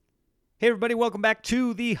Hey, everybody, welcome back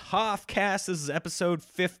to the Hoffcast. This is episode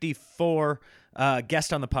 54.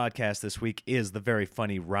 Guest on the podcast this week is the very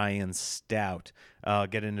funny Ryan Stout. I'll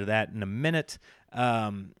get into that in a minute.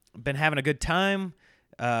 Been having a good time.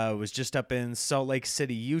 Was just up in Salt Lake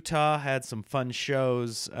City, Utah. Had some fun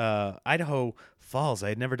shows. Idaho Falls. I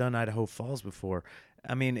had never done Idaho Falls before.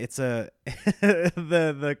 I mean, it's a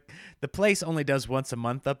the place only does once a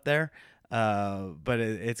month up there. But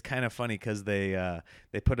it's kind of funny because they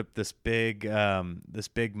put up this big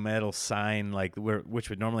metal sign which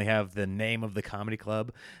would normally have the name of the comedy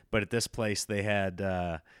club, but at this place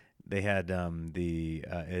it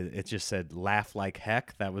just said "Laugh Like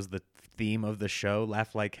Heck." That was the theme of the show,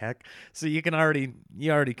 "Laugh Like Heck." So you already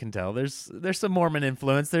can tell there's some Mormon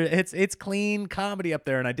influence there. It's clean comedy up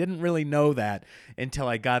there, and I didn't really know that until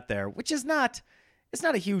I got there, which is not. It's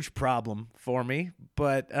not a huge problem for me,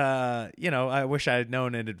 but, I wish I had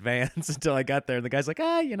known in advance until I got there. And the guy's like,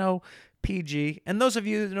 PG. And those of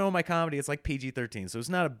you who know my comedy, it's like PG-13. So it's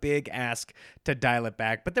not a big ask to dial it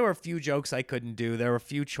back. But there were a few jokes I couldn't do. There were a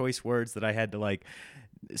few choice words that I had to,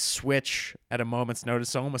 switch at a moment's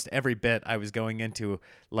notice. So almost every bit I was going into,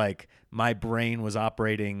 my brain was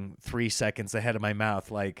operating 3 seconds ahead of my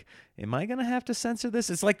mouth. Am I going to have to censor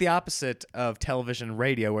this? It's like the opposite of television and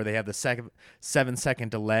radio where they have the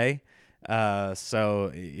 7-second delay.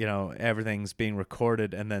 So everything's being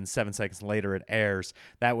recorded and then 7 seconds later it airs.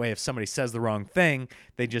 That way, if somebody says the wrong thing,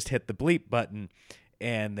 they just hit the bleep button.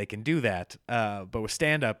 And they can do that. But with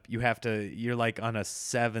stand-up, you're on a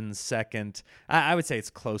 7-second, I would say it's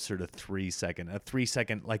closer to 3 second, a 3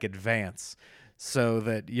 second advance, so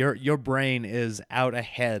that your brain is out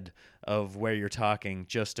ahead of where you're talking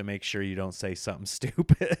just to make sure you don't say something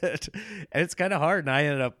stupid. And it's kind of hard. And I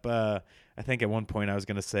ended up, I think at one point I was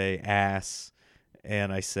going to say ass,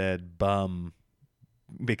 and I said bum,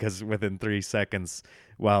 because within 3 seconds,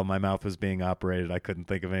 while my mouth was being operated, I couldn't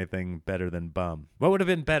think of anything better than bum. What would have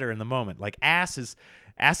been better in the moment? Ass is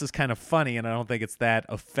kind of funny, and I don't think it's that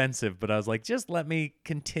offensive, but I was like, just let me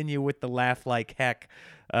continue with the laugh like heck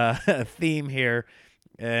theme here.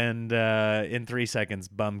 And in 3 seconds,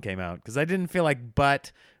 bum came out, because I didn't feel like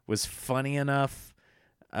butt was funny enough.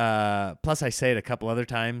 Plus, I say it a couple other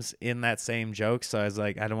times in that same joke, so I was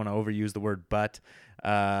like, I don't want to overuse the word butt.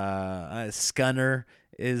 Scunner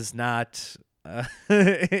is not a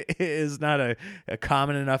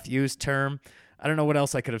common enough used term. I don't know what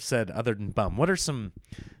else I could have said other than bum.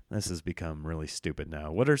 This has become really stupid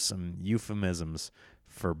now. What are some euphemisms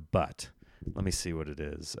for butt? Let me see what it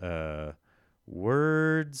is.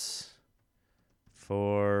 Words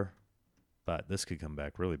for butt. This could come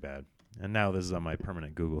back really bad. And now this is on my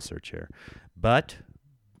permanent Google search here. Butt,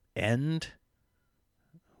 end,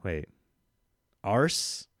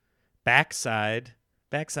 arse, backside.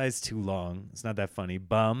 Backside's too long. It's not that funny.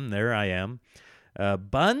 Bum, there I am.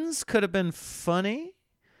 Buns could have been funny.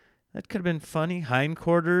 That could have been funny.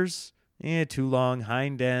 Hindquarters, too long.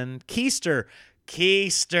 Hind end. Keister.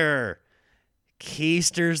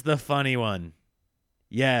 Keister's the funny one.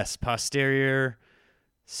 Yes, posterior.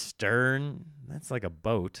 Stern. That's like a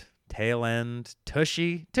boat. Tail end.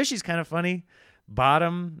 Tushy. Tushy's kind of funny.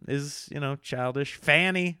 Bottom is, childish.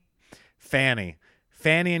 Fanny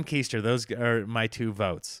and Keister, those are my two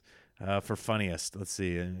votes for funniest. Let's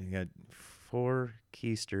see. You got 4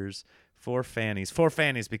 Keisters, 4 Fannies. 4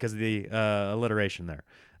 Fannies because of the alliteration there.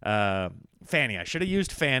 Fanny. I should have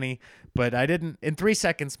used Fanny, but I didn't. In 3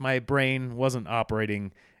 seconds, my brain wasn't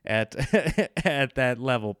operating at at that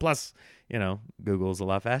level. Plus, Google's a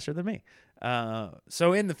lot faster than me.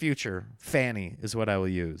 So in the future, Fanny is what I will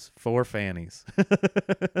use. 4 Fannies.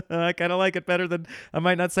 I kind of like it better than, I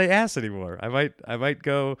might not say ass anymore. I might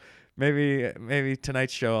go, maybe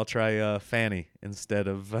tonight's show I'll try Fanny instead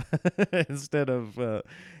of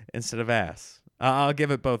ass. I'll give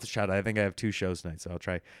it both a shot. I think I have 2 shows tonight, so I'll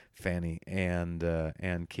try Fanny and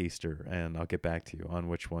Keister, and I'll get back to you on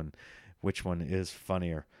which one is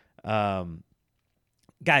funnier.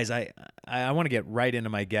 Guys, I want to get right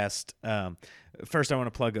into my guest. First, I want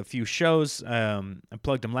to plug a few shows. I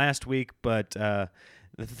plugged them last week, but the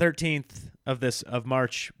 13th of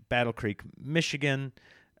March, Battle Creek, Michigan,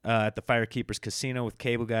 at the Firekeepers Casino with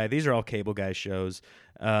Cable Guy. These are all Cable Guy shows.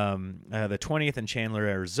 The 20th in Chandler,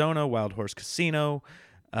 Arizona, Wild Horse Casino.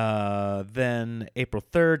 Then April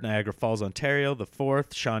 3rd, Niagara Falls, Ontario. The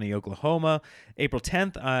 4th, Shawnee, Oklahoma. April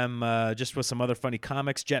 10th, I'm just with some other funny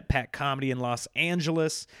comics, Jetpack Comedy in Los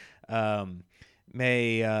Angeles. April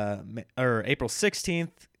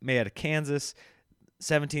 16th, Mayetta, Kansas.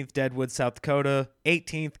 17th, Deadwood, South Dakota.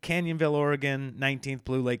 18th, Canyonville, Oregon. 19th,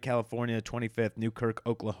 Blue Lake, California. 25th, Newkirk,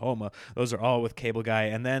 Oklahoma. Those are all with Cable Guy.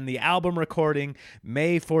 And then the album recording,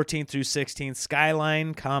 May 14th through 16th,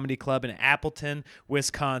 Skyline Comedy Club in Appleton,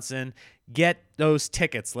 Wisconsin. Get those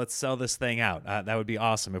tickets. Let's sell this thing out. That would be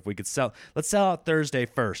awesome if we could sell. Let's sell out Thursday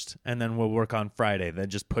first, and then we'll work on Friday. Then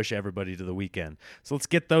just push everybody to the weekend. So let's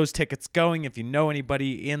get those tickets going. If you know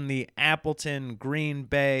anybody in the Appleton, Green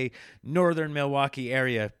Bay, Northern Milwaukee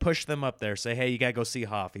area, push them up there. Say, hey, you got to go see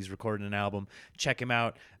Hoff. He's recording an album. Check him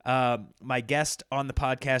out. My guest on the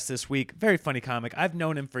podcast this week, very funny comic. I've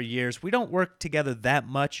known him for years. We don't work together that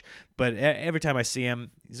much, but every time I see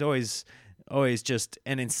him, he's always just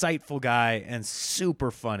an insightful guy and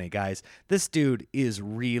super funny, guys. This dude is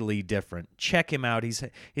really different. Check him out. He's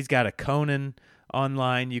got a Conan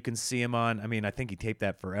online you can see him on. I mean, I think he taped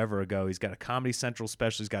that forever ago. He's got a Comedy Central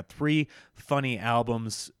special. He's got 3 funny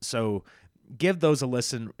albums. So give those a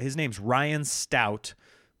listen. His name's Ryan Stout.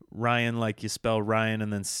 Ryan like you spell Ryan,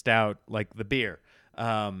 and then Stout like the beer.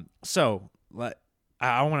 So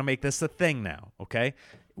I want to make this a thing now, okay?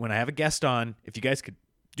 When I have a guest on, if you guys could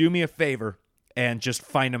do me a favor and just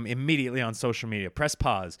find them immediately on social media. Press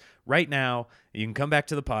pause right now. You can come back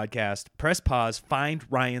to the podcast. Press pause. Find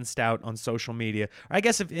Ryan Stout on social media. I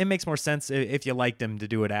guess if it makes more sense if you liked him to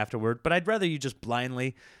do it afterward, but I'd rather you just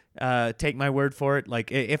blindly take my word for it. Like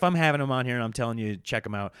if I'm having him on here and I'm telling you check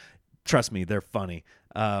them out, trust me, they're funny.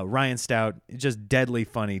 Ryan Stout, just deadly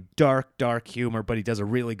funny, dark humor, but he does a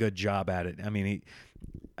really good job at it. I mean,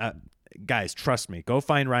 guys, trust me. Go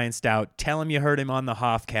find Ryan Stout. Tell him you heard him on the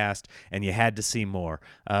Hoffcast and you had to see more.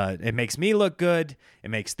 It makes me look good. It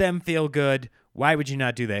makes them feel good. Why would you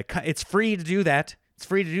not do that? It's free to do that. It's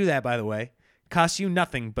free to do that, by the way. Costs you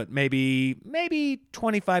nothing but maybe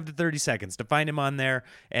 25 to 30 seconds to find him on there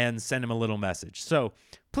and send him a little message. So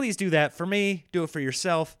please do that for me. Do it for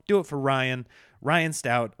yourself. Do it for Ryan. Ryan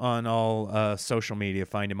Stout on all social media.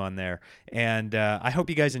 Find him on there. And I hope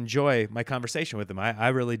you guys enjoy my conversation with him. I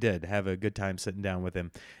really did have a good time sitting down with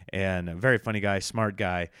him. And a very funny guy, smart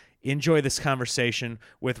guy. Enjoy this conversation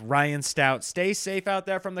with Ryan Stout. Stay safe out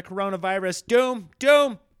there from the coronavirus. Doom.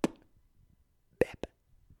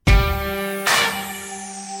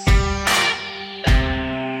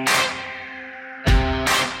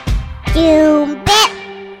 Doom bit,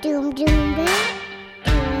 doom bit,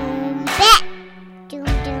 doom bit, doom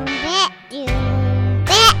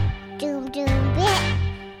bit, doom bit.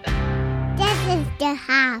 This is the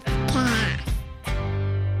Hoffcast.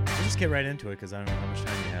 We'll just get right into it because I don't know how much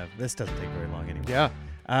time you have. This doesn't take very long anyway. Yeah.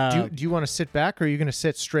 Do you want to sit back, or are you going to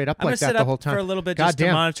sit straight up I'm like that the whole time? For a little bit, just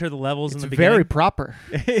to monitor the levels in the It's beginning. very proper.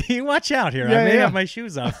 You watch out here. I may have my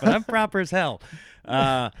shoes off, but I'm proper as hell.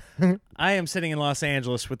 I am sitting in Los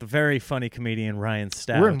Angeles with the very funny comedian Ryan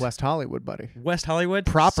Stout. We're in West Hollywood, buddy. West Hollywood?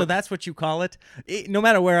 Proper. So that's what you call it? No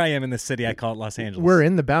matter where I am in the city, I call it Los Angeles. We're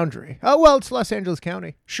in the boundary. Oh, well, it's Los Angeles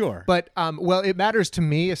County. Sure. But, well, it matters to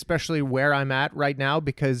me, especially where I'm at right now,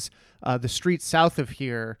 because the street south of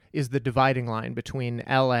here is the dividing line between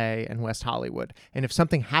L.A. and West Hollywood. And if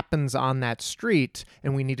something happens on that street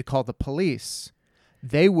and we need to call the police,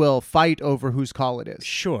 they will fight over whose call it is.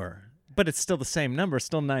 Sure. But it's still the same number,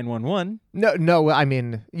 still 911. No, I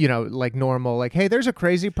mean, like normal, like, hey, there's a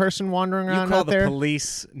crazy person wandering around You call out there. the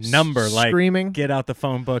police number, like, screaming. Get out the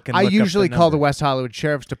phone book and I look usually up the call the number. West Hollywood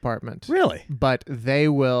Sheriff's Department. Really? But they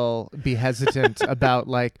will be hesitant about,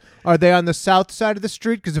 like, are they on the south side of the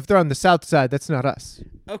street? Because if they're on the south side, that's not us.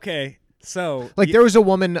 Okay, so... Like, there was a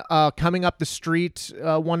woman coming up the street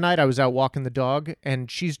one night. I was out walking the dog,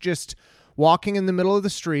 and she's just walking in the middle of the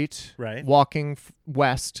street, Right. walking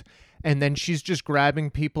west, and then she's just grabbing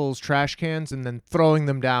people's trash cans and then throwing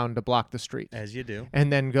them down to block the street. As you do.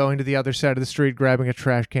 And then going to the other side of the street, grabbing a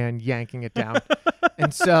trash can, yanking it down.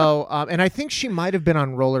 And so, and I think she might have been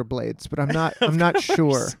on rollerblades, but I'm not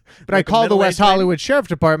sure. But I Like a called the West middle-aged lady? Hollywood Sheriff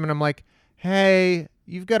Department. I'm like, hey,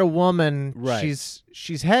 you've got a woman. Right.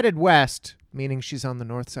 She's headed west, meaning she's on the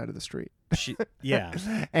north side of the street. Yeah.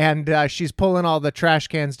 And she's pulling all the trash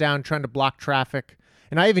cans down, trying to block traffic.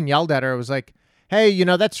 And I even yelled at her. I was like, hey,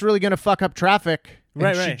 that's really going to fuck up traffic. And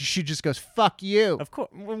Right. She just goes, fuck you. Of course.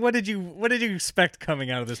 What did you expect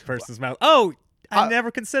coming out of this person's mouth? Oh, I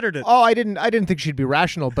never considered it. Oh, I didn't think she'd be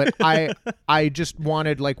rational, but I just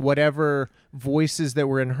wanted, like, whatever voices that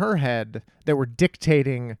were in her head that were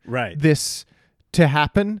dictating Right. this to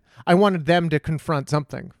happen. I wanted them to confront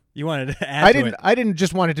something. You wanted to add to it. I didn't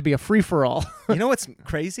just want it to be a free for all. You know what's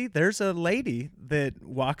crazy? There's a lady that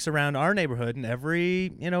walks around our neighborhood, and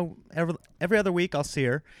every other week I'll see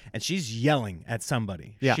her, and she's yelling at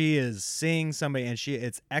somebody. Yeah. She is seeing somebody, and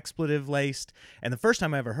it's expletive laced. And the first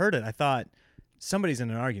time I ever heard it, I thought, somebody's in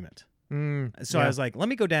an argument. So yeah. I was like, let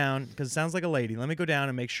me go down, because it sounds like a lady. Let me go down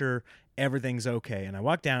and make sure everything's okay. And I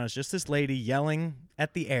walked down. It's just this lady yelling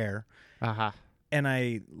at the air. Uh-huh. And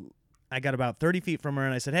I got about 30 feet from her,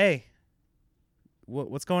 and I said, hey,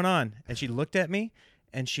 what's going on? And she looked at me,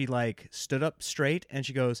 and she, like, stood up straight, and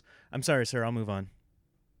she goes, I'm sorry, sir. I'll move on.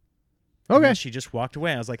 And Okay. then she just walked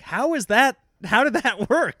away. I was like, how is that? How did that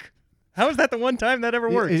work? How is that the one time that ever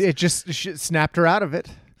works? It just snapped her out of it.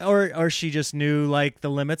 Or she just knew, like, the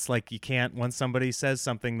limits. Like, you can't, once somebody says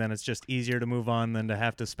something, then it's just easier to move on than to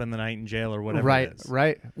have to spend the night in jail or whatever Right, it is.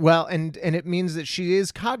 right. Well, and it means that she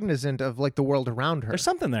is cognizant of, like, the world around her. There's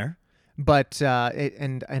something there. But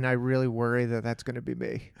and I really worry that that's going to be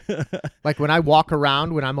me. Like when I walk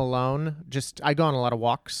around when I'm alone, I go on a lot of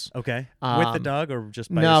walks. Okay. With the dog or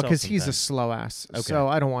just by No, yourself because he's a sometimes? slow ass. Okay. So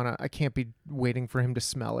I can't be waiting for him to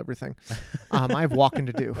smell everything. I have walking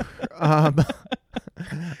to do.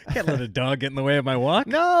 Can't let a dog get in the way of my walk.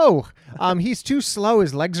 No, he's too slow.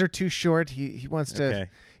 His legs are too short. He wants to. Okay.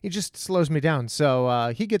 He just slows me down.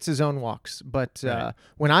 So he gets his own walks. But Right.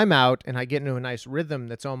 when I'm out and I get into a nice rhythm,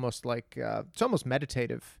 that's almost like it's almost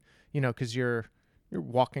meditative, because you're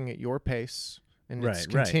walking at your pace and it's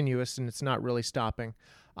Right, right. continuous and it's not really stopping.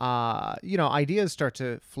 Ideas start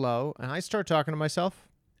to flow and I start talking to myself,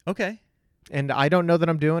 Okay. and I don't know that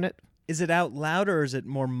I'm doing it. Is it out loud or is it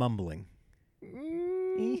more mumbling?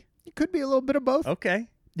 It could be a little bit of both. Okay.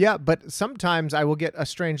 Yeah, but sometimes I will get a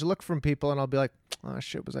strange look from people, and I'll be like, "Oh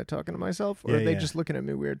shit, was I talking to myself, or Yeah, are they yeah. just looking at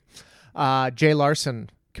me weird?" Jay Larson,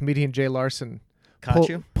 comedian Jay Larson, Caught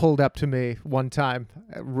you? pulled up to me one time,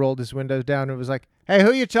 rolled his windows down, and was like, "Hey,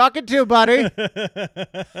 who you talking to, buddy?"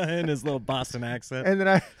 In his little Boston accent. And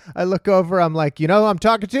then I look over, I'm like, "You know who I'm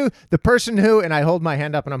talking to? The person who," and I hold my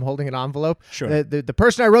hand up, and I'm holding an envelope. Sure. The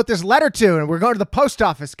person I wrote this letter to, and we're going to the post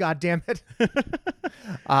office. God damn it.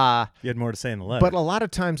 You had more to say in the letter. But a lot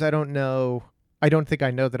of times I don't know. I don't think I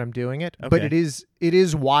know that I'm doing it. But Okay. it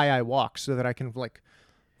is why I walk, so that I can like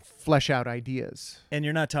flesh out ideas. And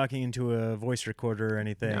you're not talking into a voice recorder or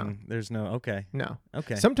anything. No. There's no. Okay. No.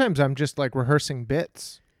 Okay. Sometimes I'm just like rehearsing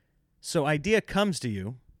bits. So idea comes to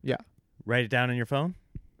you. Yeah. Write it down on your phone.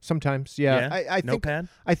 Sometimes, yeah. I think Notepad.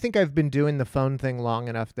 I think I've been doing the phone thing long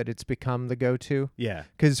enough that it's become the go-to. Yeah.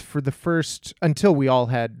 Because for the first, until we all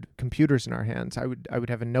had computers in our hands, I would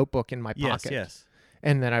have a notebook in my Yes. pocket. Yes.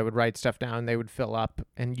 And then I would write stuff down. They would fill up.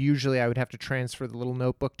 And usually I would have to transfer the little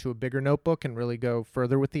notebook to a bigger notebook and really go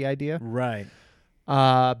further with the idea. Right.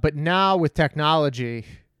 But now with technology,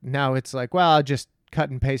 now it's like, well, I'll just cut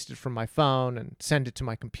and paste it from my phone and send it to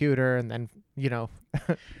my computer and then,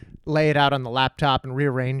 lay it out on the laptop and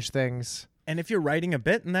rearrange things. And if you're writing a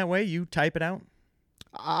bit in that way, you type it out.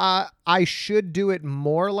 I should do it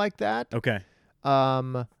more like that. Okay.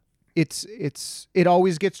 It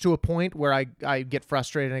always gets to a point where I get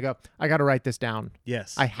frustrated and I go, I got to write this down.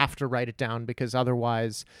 Yes. I have to write it down because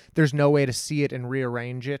otherwise there's no way to see it and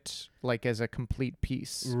rearrange it like as a complete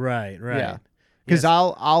piece. Right. Right. Yeah. Because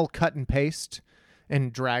Yes. I'll cut and paste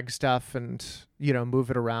and drag stuff and move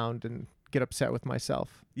it around and get upset with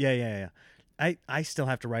myself. Yeah. I still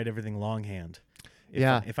have to write everything longhand.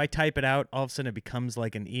 If I type it out, all of a sudden it becomes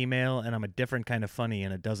like an email, and I'm a different kind of funny,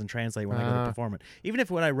 and it doesn't translate when I go to perform it. Even if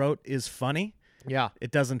what I wrote is funny, Yeah. it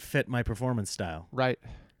doesn't fit my performance style. Right.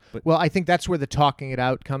 But- Well, I think that's where the talking it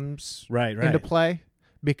out comes Right. into play,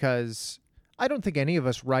 because I don't think any of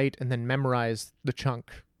us write and then memorize the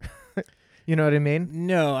chunk. You know what I mean?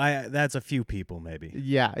 No, that's a few people maybe.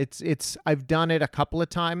 Yeah, it's I've done it a couple of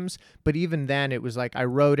times, but even then it was like I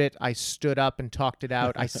wrote it, I stood up and talked it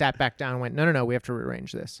out. I sat back down and went, no, we have to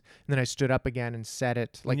rearrange this. And then I stood up again and said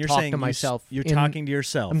it, like And you're talked saying to myself. You're in- talking to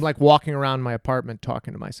yourself. I'm like walking around my apartment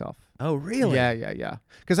talking to myself. Oh, really? Yeah.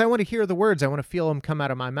 Because I want to hear the words. I want to feel them come out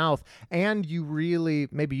of my mouth. And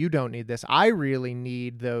maybe you don't need this. I really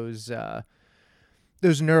need those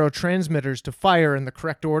neurotransmitters to fire in the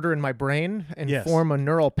correct order in my brain and Yes. form a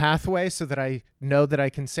neural pathway so that I know that I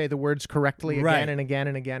can say the words correctly Right. again and again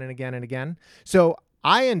and again and again and again. So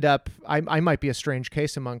I end up, I might be a strange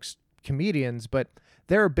case amongst comedians, but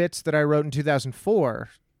there are bits that I wrote in 2004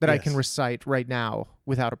 that I Yes. can recite right now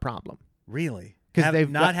without a problem. Really? 'Cause they've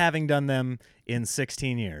not having done them in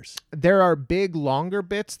 16 years. There are big, longer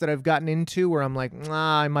bits that I've gotten into where I'm like,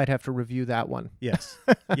 I might have to review that one. Yes.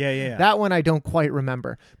 Yeah. That one I don't quite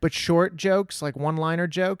remember. But short jokes, like one-liner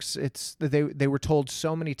jokes, they were told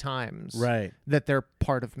so many times Right. that they're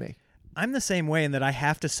part of me. I'm the same way in that I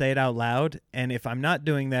have to say it out loud, and if I'm not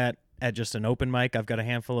doing that at just an open mic, I've got a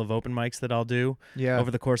handful of open mics that I'll do Yeah. over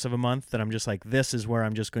the course of a month that I'm just like, this is where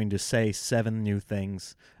I'm just going to say 7 new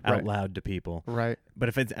things out Right. loud to people. Right. But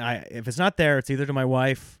if it's not there, it's either to my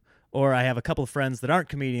wife Or I have a couple of friends that aren't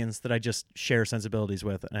comedians that I just share sensibilities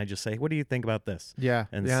with, and I just say, what do you think about this? Yeah.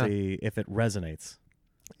 And yeah. see if it resonates.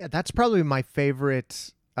 Yeah, that's probably my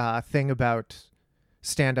favorite thing about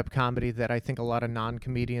stand-up comedy that I think a lot of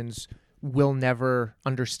non-comedians will never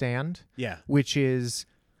understand, Yeah. which is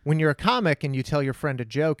when you're a comic and you tell your friend a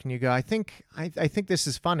joke and you go, I think this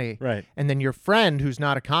is funny. Right. And then your friend who's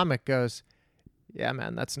not a comic goes, yeah,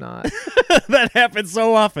 man, that's not. That happens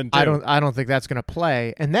so often, too. I don't think that's going to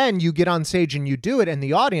play. And then you get on stage and you do it and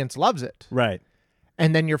the audience loves it. Right.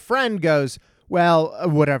 And then your friend goes, well,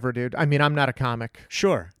 whatever, dude. I mean, I'm not a comic.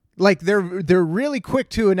 Sure. Like they're really quick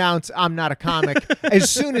to announce I'm not a comic as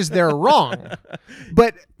soon as they're wrong.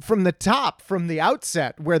 But from the top, from the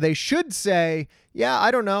outset, where they should say, yeah,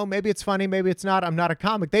 I don't know, maybe it's funny, maybe it's not, I'm not a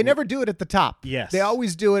comic. They never do it at the top. Yes. They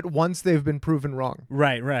always do it once they've been proven wrong.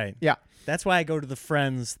 Right, right. Yeah. That's why I go to the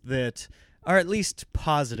friends that are at least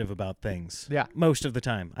positive about things. Yeah. Most of the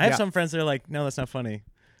time. I have Yeah. some friends that are like, no, that's not funny.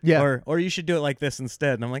 Yeah. Or you should do it like this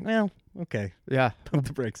instead. And I'm like, well, okay. Yeah. Pump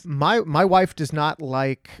the brakes. My wife does not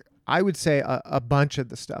like, I would say, a bunch of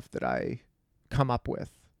the stuff that I come up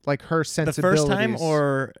with. Like her The sensibilities. first time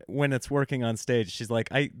or when it's working on stage, she's like,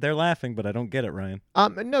 they're laughing, but I don't get it, Ryan.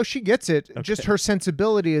 No, she gets it. Okay. Just her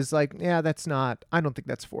sensibility is like, yeah, I don't think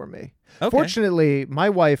that's for me. Okay. Fortunately, my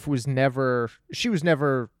wife was never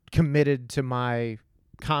committed to my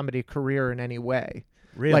comedy career in any way.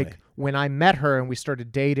 Really? Like when I met her and we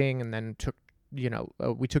started dating and then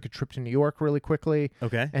we took a trip to New York really quickly.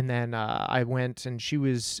 Okay. And then I went and she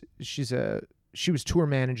was tour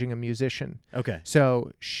managing a musician. Okay.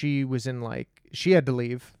 So she was she had to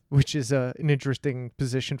leave, which is an interesting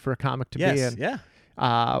position for a comic to be Yes. in.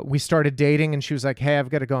 Yeah. We started dating and she was like, hey, I've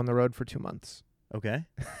got to go on the road for 2 months. Okay.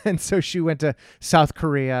 And so she went to South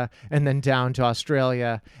Korea and then down to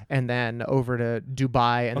Australia and then over to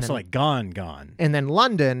Dubai and Also, then like gone. and then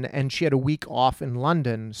London, and she had a week off in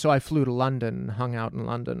London. So I flew to London, hung out in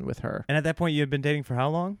London with her. And at that point, you had been dating for how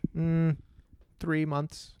long? 3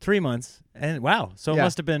 months. 3 months. And wow. So it Yeah.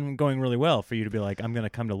 must have been going really well for you to be like, I'm going to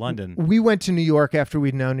come to London. We went to New York after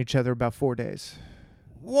we'd known each other about 4 days.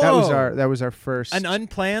 Whoa. That was our first. An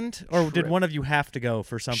unplanned? Or did trip. one of you have to go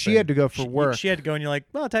for something? She had to go for work. She had to go and you're like,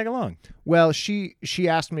 well, tag along. Well, she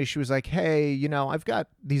asked me, she was like, hey, I've got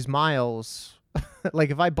these miles.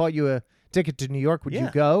 Like if I bought you a ticket to New York, would you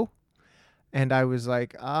Yeah. go? And I was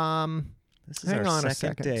like, This is hang our on a second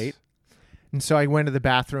second. date. And so I went to the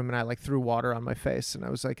bathroom and I threw water on my face and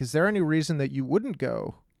I was like, is there any reason that you wouldn't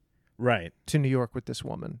go Right. to New York with this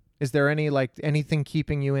woman? Is there anything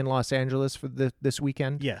keeping you in Los Angeles for this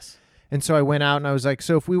weekend? Yes. And so I went out and I was like,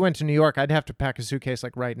 so if we went to New York, I'd have to pack a suitcase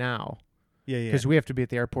like right now Yeah. because we have to be at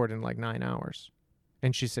the airport in like 9 hours.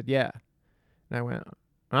 And she said, yeah. And I went,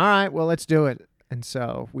 all right, well, let's do it. And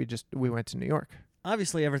so we went to New York.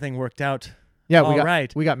 Obviously, everything worked out. Yeah, All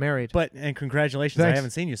right. we got married. And congratulations. I Thanks.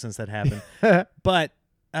 haven't seen you since that happened. But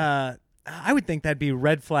I would think that'd be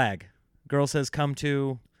red flag. Girl says, come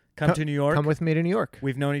to New York. Come with me to New York.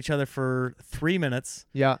 We've known each other for 3 minutes.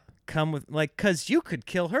 Yeah. Come with, because you could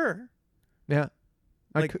kill her. Yeah.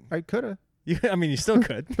 Like- I could have. I mean, you still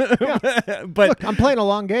could. Yeah. But Look, I'm playing a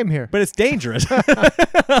long game here. but it's dangerous.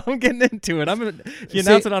 I'm getting into it. If you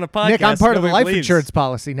announce it on a podcast, Nick, I'm part of the nobody life believes. insurance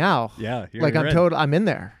policy now. Yeah, you're Like I'm in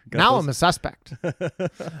there. God Now bless. I'm a suspect.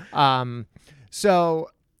 So,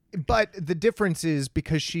 but the difference is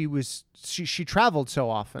because she traveled so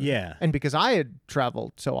often. Yeah. And because I had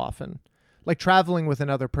traveled so often. Like traveling with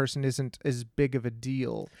another person isn't as big of a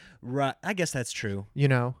deal, Right. I guess that's true. you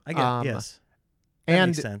know. I guess yes. That And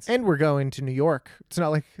makes sense. and we're going to New York. It's not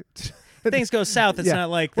like Things go south. It's Yeah. not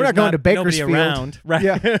like We're there's not going to nobody Bakersfield. around. Right.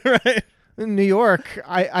 Yeah. Right. in New York.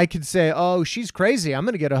 I could say, oh, she's crazy. I'm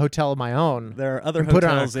going to get a hotel of my own. There are other and put it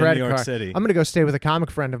on a hotels in New credit York card. City. I'm going to go stay with a comic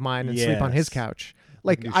friend of mine and sleep on his Yes. couch.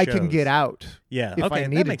 Like do I can shows. get out. Yeah. if okay. I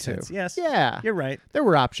needed that makes to. sense. Yes. Yeah. You're right. There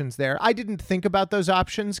were options there. I didn't think about those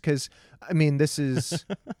options because, I mean, this is.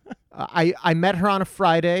 I met her on a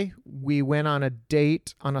Friday. We went on a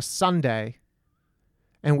date on a Sunday,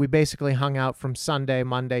 and we basically hung out from Sunday,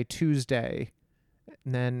 Monday, Tuesday,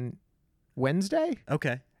 and then Wednesday.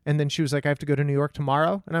 Okay. And then she was like, "I have to go to New York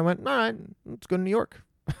tomorrow," and I went, "All right, let's go to New York."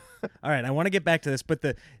 All right. I want to get back to this, but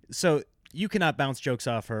so you cannot bounce jokes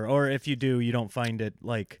off her, or if you do, you don't find it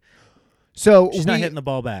like So she's not hitting the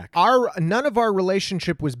ball back. None of our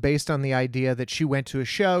relationship was based on the idea that she went to a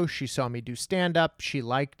show, she saw me do stand up, she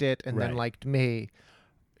liked it, and then Right. liked me.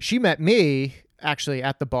 She met me actually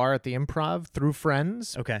at the bar at the Improv through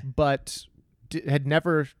friends, Okay. but had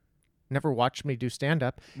never watched me do stand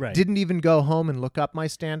up. Right. Didn't even go home and look up my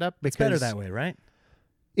stand up because It's better that way, right?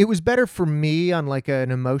 it was better for me on like an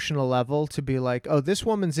emotional level to be like, oh, this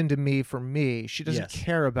woman's into me for me. She doesn't Yes.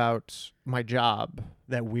 care about my job.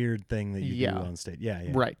 That weird thing that you Yeah. do on stage. Yeah,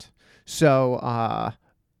 yeah. Right. So,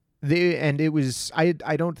 it was, I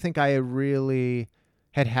don't think I really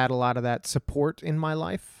had a lot of that support in my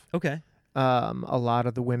life. Okay. A lot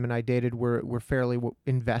of the women I dated were fairly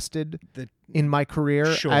invested The- in my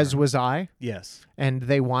career, Sure. as was I. Yes. And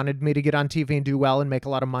they wanted me to get on TV and do well and make a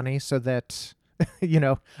lot of money so that,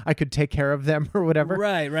 I could take care of them or whatever.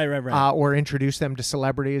 Right. Or introduce them to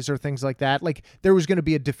celebrities or things like that. Like there was going to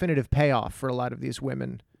be a definitive payoff for a lot of these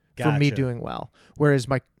women for me Gotcha. doing well. Whereas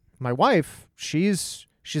my wife, she's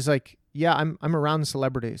like, yeah, I'm around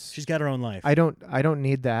celebrities. She's got her own life. I don't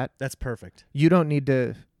need that. That's perfect. You don't need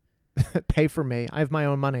to pay for me. I have my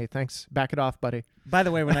own money. Thanks. Back it off, buddy. By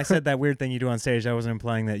the way, when I said that weird thing you do on stage, I wasn't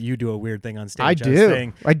implying that you do a weird thing on stage. I was do.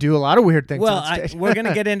 saying, I do a lot of weird things well, on stage. we're going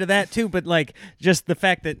to get into that too, but like just the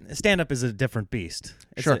fact that stand-up is a different beast.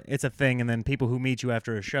 Sure. It's a thing, and then people who meet you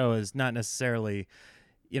after a show is not necessarily,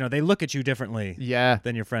 they look at you differently Yeah.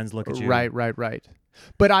 than your friends look at you. Right.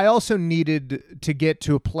 But I also needed to get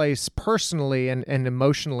to a place personally and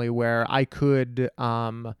emotionally where I could,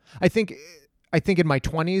 I think in my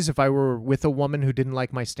 20s, if I were with a woman who didn't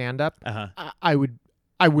like my stand-up, Uh-huh.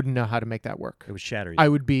 I wouldn't know how to make that work. It would shatter you. I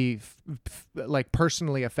would be like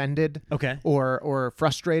personally offended Okay. or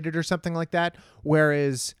frustrated or something like that.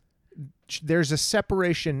 Whereas there's a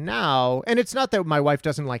separation now, and it's not that my wife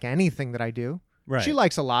doesn't like anything that I do. Right. She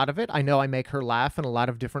likes a lot of it. I know I make her laugh in a lot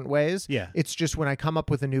of different ways. Yeah. It's just when I come up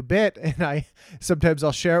with a new bit and sometimes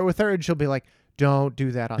I'll share it with her and she'll be like, don't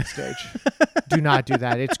do that on stage. Do not do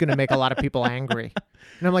that. It's going to make a lot of people angry.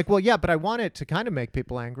 And I'm like, well, yeah, but I want it to kind of make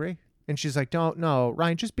people angry. And she's like, no,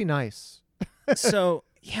 Ryan, just be nice. So,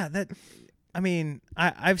 yeah,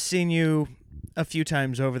 I've seen you a few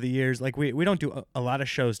times over the years. Like we don't do a lot of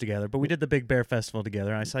shows together, but we did the Big Bear Festival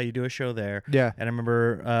together. I saw you do a show there. Yeah. And I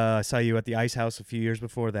remember I saw you at the Ice House a few years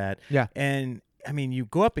before that. Yeah. And you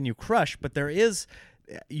go up and you crush, but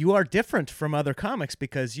you are different from other comics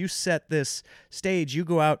because you set this stage. You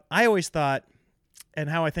go out. I always thought, and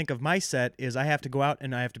how I think of my set is I have to go out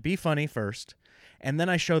and I have to be funny first, and then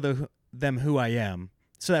I show them who I am.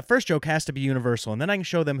 So that first joke has to be universal, and then I can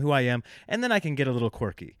show them who I am, and then I can get a little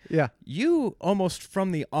quirky. Yeah. You almost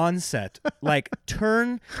from the onset, like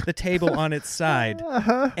turn the table on its side,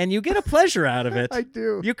 and you get a pleasure out of it. I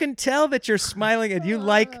do. You can tell that you're smiling, and you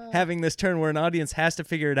like having this turn where an audience has to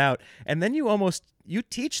figure it out, and then you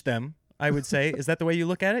teach them. I would say, is that the way you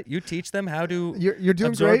look at it? You teach them how to You're doing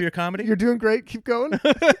absorb great. your comedy? You're doing great. Keep going.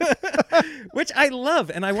 Which I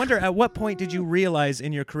love. And I wonder, at what point did you realize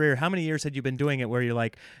in your career, how many years had you been doing it, where you're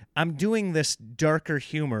like, I'm doing this darker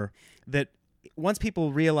humor that once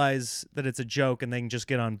people realize that it's a joke and they can just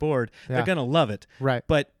get on board, Yeah. they're going to love it. Right.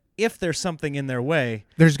 But if there's something in their way,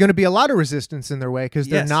 There's going to be a lot of resistance in their way because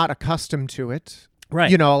they're Yes. not accustomed to it.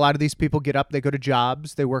 right? A lot of these people get up, they go to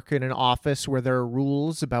jobs, they work in an office where there are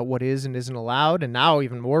rules about what is and isn't allowed, and now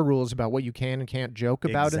even more rules about what you can and can't joke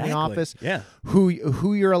about in the Exactly. office. Yeah.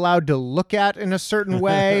 Who you're allowed to look at in a certain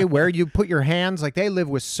way, where you put your hands. Like they live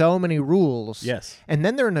with so many rules. Yes. And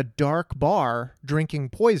then they're in a dark bar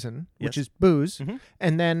drinking poison, which Yes. is booze. Mm-hmm.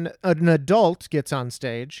 And then an adult gets on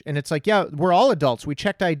stage, and it's like, yeah, we're all adults. We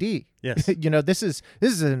checked ID. Yes. This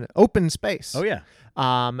is an open space. Oh, yeah.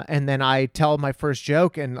 And then I tell my first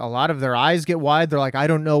joke, and a lot of their eyes get wide. They're like, I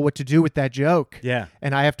don't know what to do with that joke. Yeah.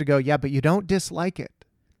 And I have to go, yeah, but you don't dislike it.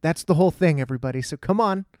 That's the whole thing, everybody. So come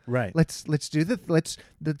on, Right. let's do the let's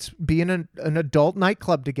be in an adult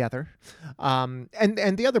nightclub together. And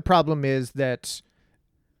the other problem is that,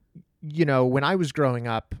 when I was growing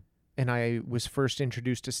up and I was first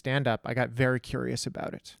introduced to stand up, I got very curious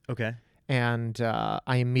about it. Okay. And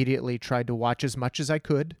I immediately tried to watch as much as I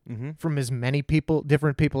could Mm-hmm. from as many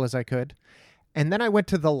different people as I could. And then I went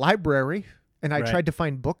to the library and I Right. tried to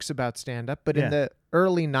find books about stand-up. But Yeah. in the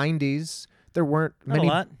early 90s, there weren't Not a many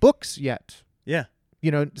lot. books yet. Yeah.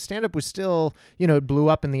 Stand-up was still, it blew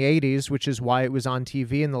up in the 80s, which is why it was on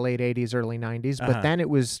TV in the late 80s, early 90s. Uh-huh. But then it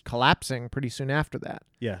was collapsing pretty soon after that.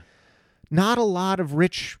 Yeah. Not a lot of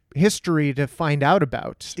rich history to find out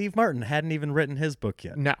about. Steve Martin hadn't even written his book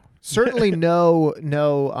yet. No, certainly no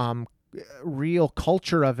real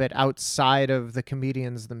culture of it outside of the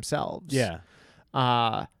comedians themselves. Yeah.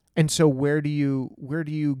 And so where do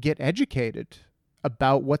you get educated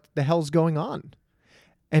about what the hell's going on?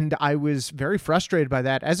 And I was very frustrated by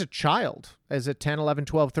that as a child, as a 10, 11,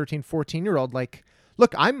 12, 13, 14-year-old. Like,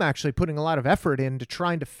 look, I'm actually putting a lot of effort into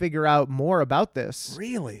trying to figure out more about this.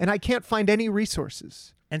 Really? And I can't find any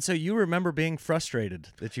resources. And so you remember being frustrated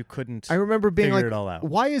that you couldn't I remember being figure like, it all out.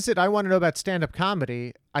 why is it I want to know about stand-up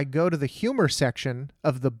comedy? I go to the humor section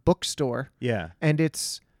of the bookstore, Yeah. and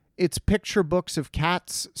it's picture books of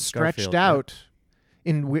cats stretched Garfield, right? out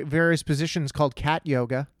in various positions called cat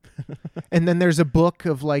yoga. And then there's a book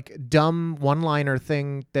of like dumb one-liner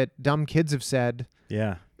thing that dumb kids have said,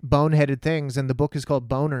 Yeah. boneheaded things, and the book is called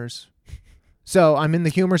Boners. So I'm in the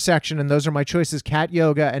humor section, and those are my choices: cat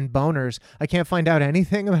yoga and boners. I can't find out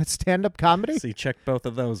anything about stand-up comedy. So you checked both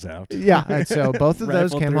of those out. Yeah, and so both of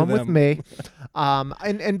those Rifled came through home with them. me.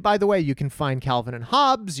 And by the way, you can find Calvin and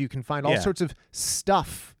Hobbes. You can find all Yeah. sorts of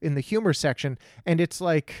stuff in the humor section, and it's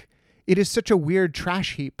like it is such a weird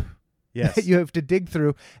trash heap Yes. that you have to dig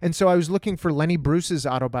through. And so I was looking for Lenny Bruce's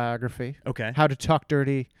autobiography, Okay. How to Talk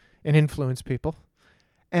Dirty and Influence People.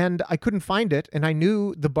 And I couldn't find it, and I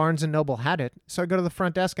knew the Barnes & Noble had it. So I go to the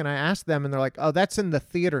front desk, and I asked them, and they're like, oh, that's in the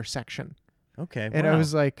theater section. Okay. And I wow.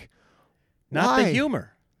 was like, Not why? the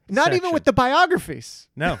humor. Not even section. with the biographies.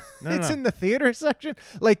 No. No. It's no. in the theater section.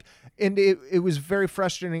 Like, and it was very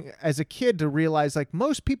frustrating as a kid to realize, like,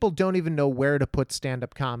 most people don't even know where to put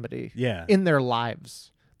stand-up comedy Yeah. in their lives.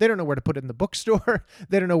 They don't know where to put it in the bookstore.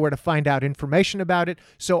 They don't know where to find out information about it.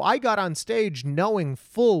 So I got on stage knowing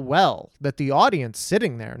full well that the audience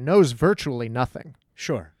sitting there knows virtually nothing.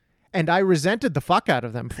 Sure. And I resented the fuck out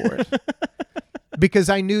of them for it. Because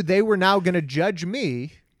I knew they were now going to judge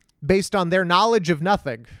me based on their knowledge of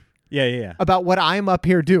nothing Yeah. Yeah. Yeah. about what I'm up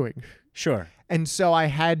here doing. Sure. And so I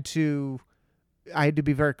had to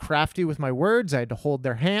be very crafty with my words. I had to hold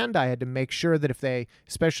their hand. I had to make sure that if they,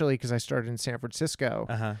 especially because I started in San Francisco,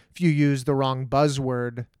 Uh-huh. if you use the wrong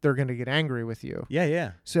buzzword, they're going to get angry with you. Yeah.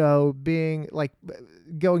 Yeah. So being like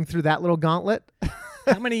going through that little gauntlet,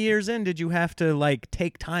 How many years in did you have to like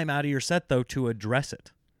take time out of your set though to address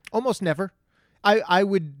it? almost never. I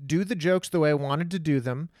would do the jokes the way I wanted to do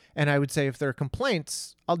them. And I would say if there are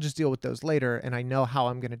complaints, I'll just deal with those later. And I know how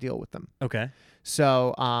I'm going to deal with them. Okay.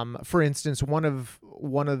 So, for instance, one of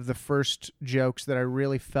the first jokes that I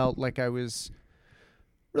really felt like I was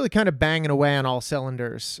really kind of banging away on all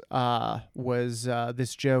cylinders was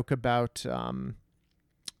this joke about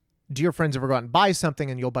do your friends ever go out and buy something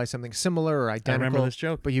and you'll buy something similar or identical, remember this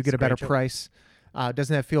joke. but you It's get a a better great joke. price?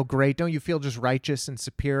 Doesn't that feel great? Don't you feel just righteous and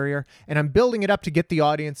superior? And I'm building it up to get the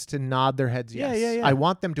audience to nod their heads Yeah, yes. yeah, yeah. I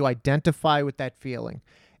want them to identify with that feeling.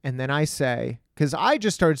 And then I say, because I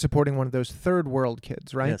just started supporting one of those third world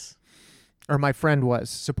kids, right? Yes. Or my friend was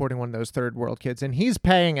supporting one of those third world kids, and he's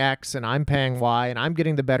paying X and I'm paying Y and I'm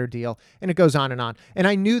getting the better deal, and it goes on. And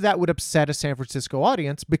I knew that would upset a San Francisco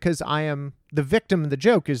audience because I am the victim of the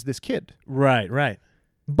joke is this kid. Right. Right.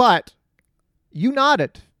 But you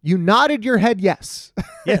nodded. You nodded your head yes.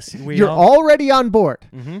 Yes. You're already on board.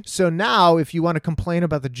 Mm-hmm. So now if you want to complain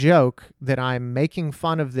about the joke that I'm making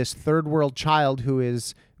fun of this third world child who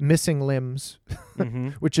is missing limbs, Mm-hmm.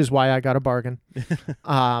 which is why I got a bargain.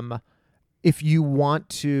 If you want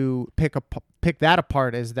to pick that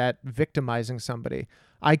apart as that victimizing somebody,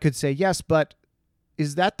 I could say, yes, but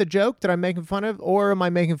is that the joke that I'm making fun of? Or am I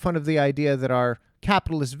making fun of the idea that our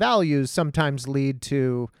capitalist values sometimes lead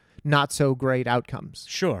to not so great outcomes?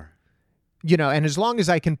 Sure. You know, and as long as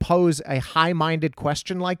I can pose a high-minded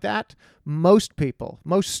question like that, most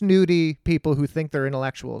snooty people who think they're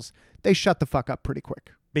intellectuals, they shut the fuck up pretty quick.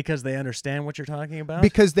 Because they understand what you're talking about?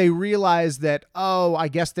 Because they realize that, oh, I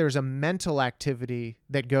guess there's a mental activity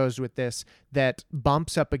that goes with this that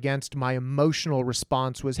bumps up against my emotional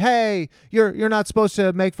response was, hey, you're not supposed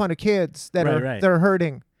to make fun of kids that they're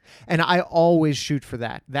hurting. And I always shoot for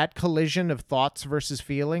that. That collision of thoughts versus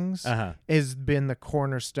feelings has been the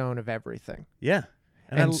cornerstone of everything. Yeah.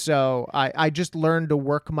 And so I just learned to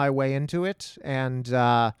work my way into it. And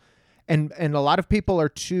a lot of people are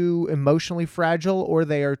too emotionally fragile or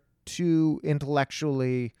they are too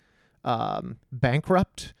intellectually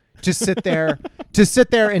bankrupt to sit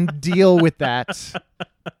there and deal with that.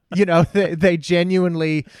 You know, they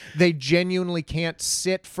genuinely can't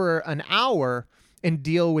sit for an hour and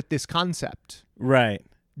deal with this concept. Right.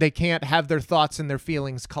 They can't have their thoughts and their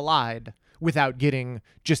feelings collide without getting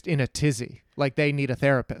just in a tizzy. Like they need a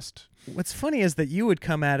therapist. What's funny is that you would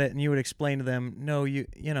come at it and you would explain to them, no, you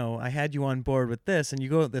know, I had you on board with this, and you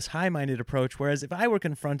go with this high-minded approach, whereas if I were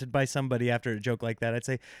confronted by somebody after a joke like that, I'd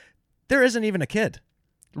say, there isn't even a kid.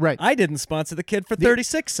 Right. I didn't sponsor the kid for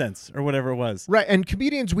 36 cents or whatever it was. Right. And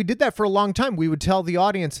comedians, we did that for a long time. We would tell the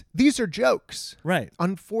audience, these are jokes. Right.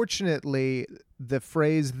 Unfortunately, the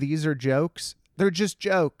phrase, these are jokes, they're just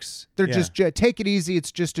jokes. They're Yeah. just, take it easy,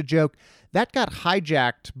 it's just a joke. That got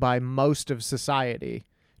hijacked by most of society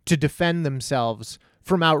to defend themselves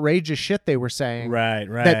from outrageous shit they were saying Right.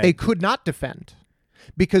 that they could not defend.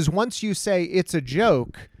 Because once you say it's a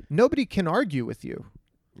joke, nobody can argue with you.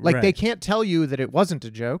 Like they Right. can't tell you that it wasn't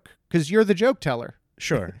a joke because you're the joke teller.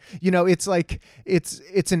 Sure. It's like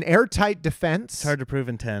it's an airtight defense. It's hard to prove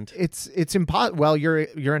intent. It's impossible. Well,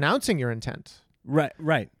 you're announcing your intent.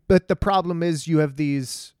 Right. But the problem is you have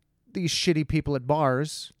these shitty people at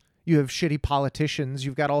bars. You have shitty politicians.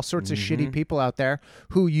 You've got all sorts of shitty people out there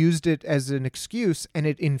who used it as an excuse, and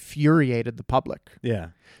it infuriated the public. Yeah.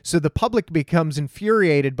 So the public becomes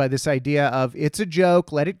infuriated by this idea of it's a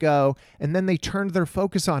joke, let it go. And then they turned their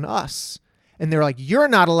focus on us. And they're like, you're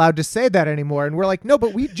not allowed to say that anymore. And we're like, no,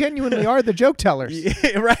 but we genuinely are the joke tellers.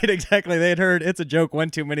 Yeah, right, exactly. They had heard it's a joke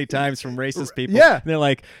one too many times from racist people. Yeah. And they're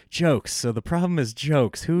like, jokes. So the problem is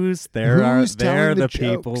jokes. Who's They're telling the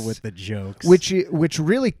people jokes? with the jokes. Which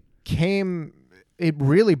really it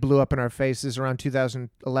really blew up in our faces around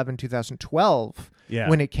 2011, 2012 Yeah.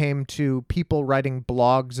 when it came to people writing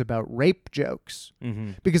blogs about rape jokes.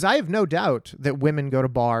 Mm-hmm. Because I have no doubt that women go to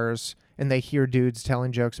bars and they hear dudes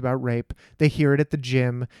telling jokes about rape. They hear it at the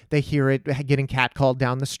gym. They hear it getting catcalled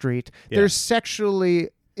down the street. Yeah. There's sexually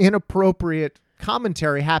inappropriate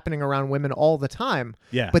commentary happening around women all the time.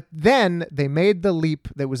 Yeah. But then they made the leap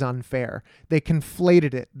that was unfair. They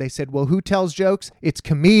conflated it. They said, well, who tells jokes? It's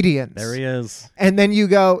comedians. There he is. And then you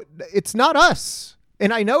go, it's not us.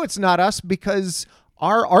 And I know it's not us because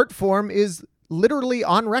our art form is literally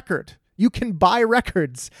on record. You can buy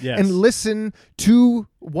records Yes. and listen to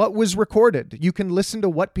what was recorded. You can listen to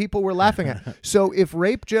what people were laughing at. So if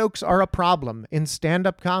rape jokes are a problem in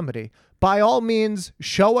stand-up comedy, by all means,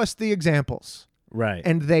 show us the examples. Right.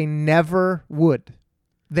 And they never would.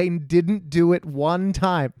 They didn't do it one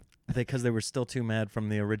time. Because they were still too mad from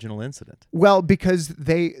the original incident. Well, because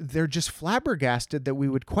they're just flabbergasted that we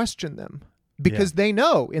would question them. Because they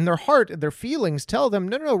know in their heart, their feelings tell them,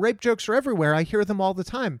 no, rape jokes are everywhere. I hear them all the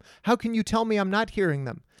time. How can you tell me I'm not hearing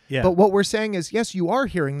them? Yeah. But what we're saying is, yes, you are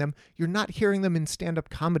hearing them. You're not hearing them in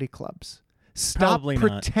stand-up comedy clubs. Stop Probably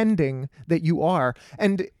not. pretending that you are.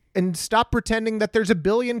 And stop pretending that there's a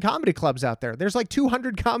billion comedy clubs out there. There's like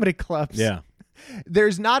 200 comedy clubs. Yeah.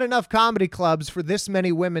 There's not enough comedy clubs for this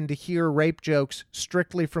many women to hear rape jokes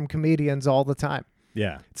strictly from comedians all the time.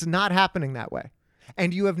 Yeah. It's not happening that way.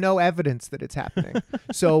 And you have no evidence that it's happening.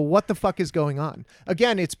 So what the fuck is going on?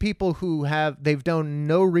 Again, it's people who they've done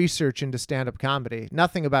no research into stand-up comedy,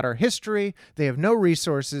 nothing about our history. They have no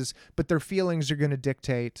resources, but their feelings are going to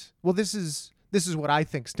dictate, well, this is what I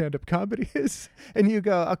think stand-up comedy is. And you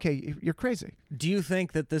go, okay, you're crazy. Do you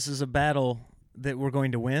think that this is a battle that we're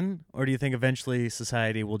going to win? Or do you think eventually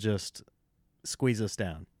society will just squeeze us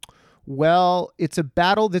down? Well, it's a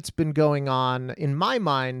battle that's been going on, in my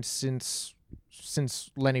mind, since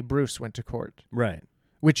Lenny Bruce went to court, Right.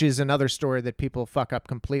 which is another story that people fuck up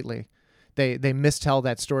completely. They mistell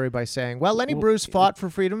that story by saying, well, Lenny Bruce fought for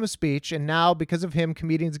freedom of speech, and now because of him,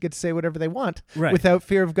 comedians get to say whatever they want Right. without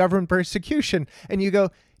fear of government persecution. And you go,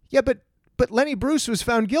 yeah, but Lenny Bruce was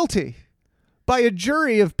found guilty by a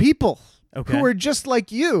jury of people Okay. who are just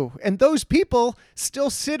like you. And those people still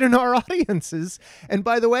sit in our audiences. And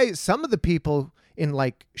by the way, some of the people in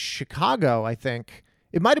like Chicago, I think,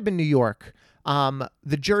 it might have been New York,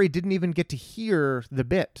 the jury didn't even get to hear the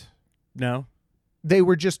bit. No. They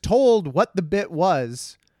were just told what the bit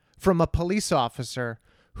was from a police officer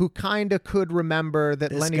who kind of could remember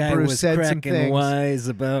that This Lenny guy Bruce was said some cracking things. wise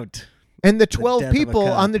about. And the death 12 of a people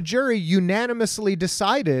cop. on the jury unanimously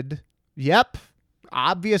decided, yep,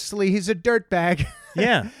 obviously he's a dirtbag.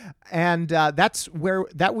 Yeah. And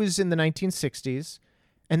that was in the 1960s.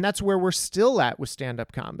 And that's where we're still at with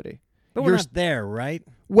stand-up comedy. But we're not there, right?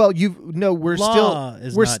 Well, we're Law still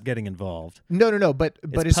is we're not getting involved. No, but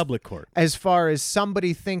It's as public court. as far as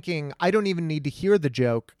somebody thinking, I don't even need to hear the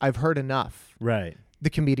joke, I've heard enough. Right. The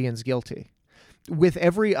comedian's guilty. With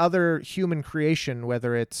every other human creation,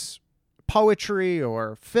 whether it's poetry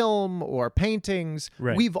or film or paintings,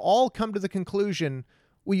 Right. we've all come to the conclusion,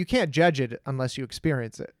 well, you can't judge it unless you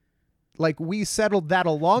experience it. Like, we settled that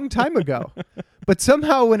a long time ago. But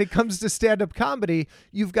somehow when it comes to stand-up comedy,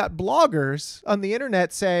 you've got bloggers on the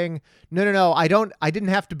internet saying, no, I didn't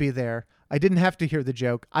have to be there. I didn't have to hear the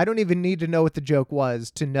joke. I don't even need to know what the joke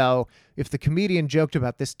was to know if the comedian joked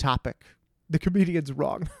about this topic. The comedian's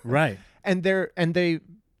wrong. Right. And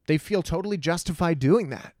they feel totally justified doing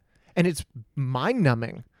that. And it's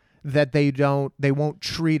mind-numbing that they won't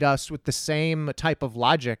treat us with the same type of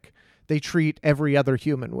logic they treat every other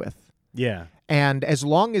human with. Yeah. And as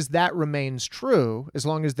long as that remains true, as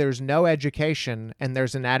long as there's no education and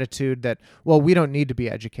there's an attitude that, well, we don't need to be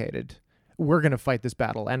educated, we're going to fight this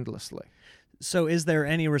battle endlessly. So is there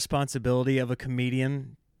any responsibility of a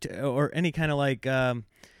comedian or any kind of like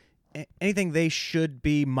anything they should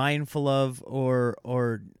be mindful of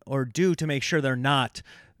or do to make sure they're not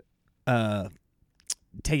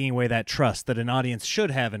taking away that trust that an audience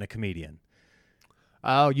should have in a comedian?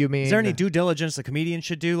 Oh, you mean... Is there any due diligence a comedian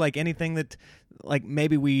should do? Like anything that, like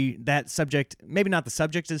maybe that subject, maybe not the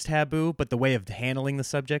subject is taboo, but the way of handling the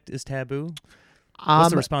subject is taboo? What's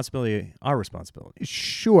the responsibility? Our responsibility.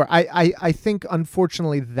 Sure. I think,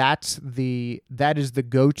 unfortunately, that is the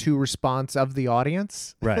go-to response of the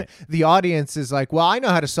audience. Right. The audience is like, well, I know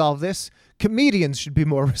how to solve this. Comedians should be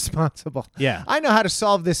more responsible. Yeah. I know how to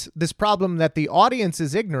solve this problem that the audience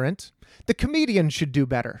is ignorant. The comedian should do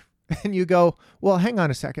better. And you go, well, hang on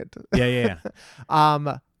a second. Yeah.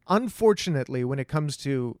 Unfortunately, when it comes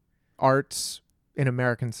to arts in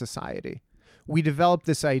American society, we developed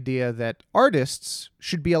this idea that artists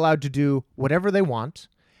should be allowed to do whatever they want,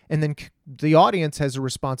 and then the audience has a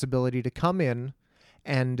responsibility to come in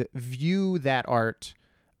and view that art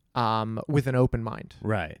with an open mind.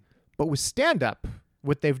 Right. But with stand-up,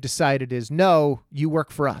 what they've decided is, no, you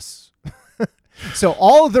work for us. So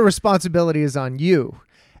all of the responsibility is on you.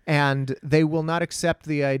 And they will not accept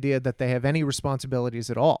the idea that they have any responsibilities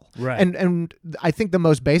at all. Right. And I think the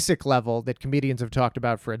most basic level that comedians have talked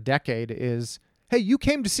about for a decade is, hey, you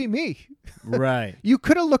came to see me. Right. You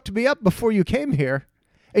could have looked me up before you came here,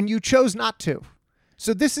 and you chose not to.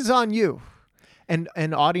 So this is on you. And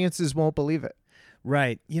audiences won't believe it.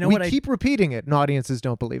 Right. You know we what? keep repeating it, and audiences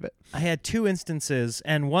don't believe it. I had two instances,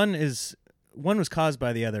 and one was caused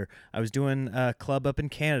by the other. I was doing a club up in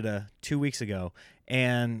Canada 2 weeks ago,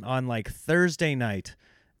 and on like Thursday night,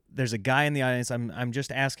 there's a guy in the audience. I'm just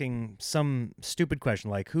asking some stupid question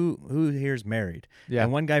like who here's married? Yeah.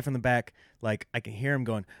 And one guy from the back, like I can hear him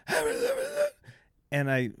going, and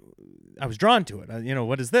I was drawn to it.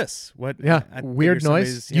 What is this? What? Yeah, I weird figure noise.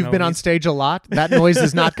 somebody's, You've been on he's- stage a lot. That noise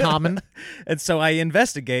is not common. And so I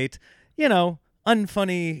investigate.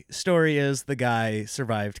 Unfunny story is the guy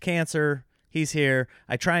survived cancer. He's here.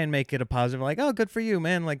 I try and make it a positive, like, oh, good for you,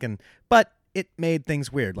 man. But it made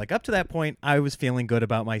things weird. Like up to that point, I was feeling good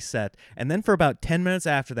about my set. And then for about 10 minutes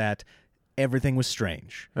after that, everything was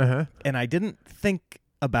strange. Uh-huh. And I didn't think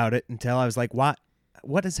about it until I was like, what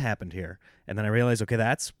has happened here? And then I realized, okay,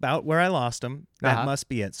 that's about where I lost him. That Uh-huh. must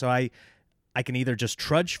be it. So I can either just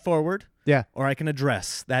trudge forward Yeah. or I can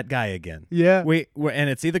address that guy again. Yeah. And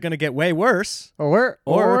it's either going to get way worse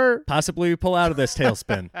Or possibly pull out of this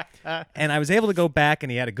tailspin. And I was able to go back,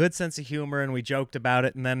 and he had a good sense of humor, and we joked about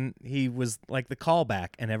it. And then he was like the callback,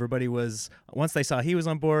 and everybody was, once they saw he was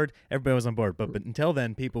on board, everybody was on board. But until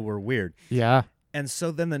then, people were weird. yeah. And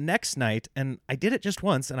so then the next night, and I did it just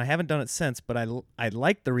once, and I haven't done it since, but I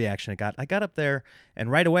liked the reaction it got. I got up there,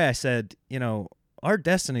 and right away I said, our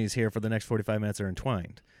destinies here for the next 45 minutes are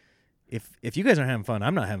entwined. If you guys aren't having fun,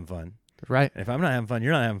 I'm not having fun. Right. And if I'm not having fun,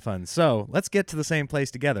 you're not having fun. So let's get to the same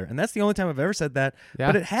place together. And that's the only time I've ever said that. Yeah.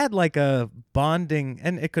 But it had like a bonding,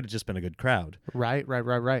 and it could have just been a good crowd. Right.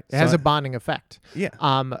 It has a bonding effect. Yeah.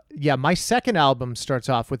 Yeah, my second album starts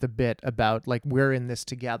off with a bit about like we're in this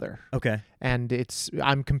together. Okay. And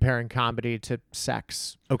I'm comparing comedy to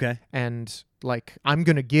sex. Okay. And like I'm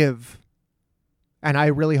going to give, and I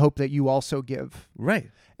really hope that you also give.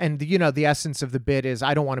 Right. And the essence of the bit is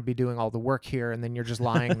I don't want to be doing all the work here, and then you're just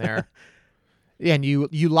lying there. And you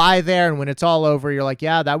lie there, and when it's all over, you're like,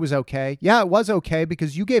 yeah, that was okay. Yeah, it was okay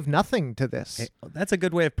because you gave nothing to this. Hey, that's a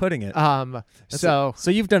good way of putting it. So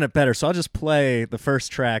you've done it better. So I'll just play the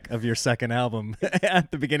first track of your second album at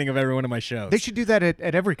the beginning of every one of my shows. they should do that at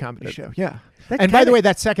every comedy show. Yeah. That And by the kinda- way,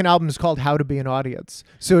 that second album is called How to Be an Audience.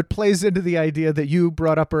 So it plays into the idea that you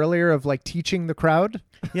brought up earlier of like teaching the crowd.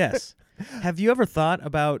 Yes. Have you ever thought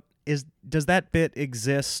about, does that bit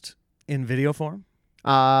exist in video form?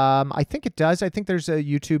 I think it does. I think there's a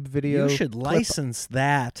YouTube video. You should clip. license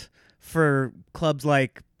that for clubs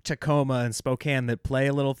like Tacoma and Spokane that play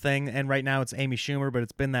a little thing. And right now it's Amy Schumer, but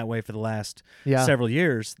it's been that way for the last Yeah. several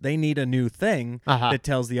years. They need a new thing Uh-huh. that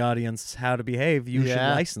tells the audience how to behave. You should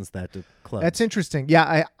Yeah. license that to clubs. That's interesting.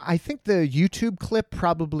 Yeah, I think the YouTube clip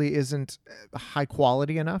probably isn't high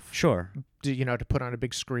quality enough. Sure. To put on a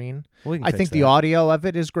big screen. We can I fix think the that. audio of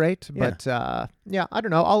it is great, Yeah. but I don't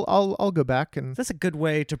know. I'll go back and That's a good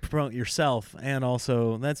way to promote yourself, and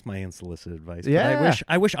also that's my unsolicited advice. But Yeah.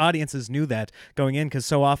 I wish audiences knew that going in, because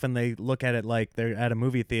so often they look at it like they're at a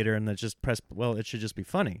movie theater and they just press. Well, it should just be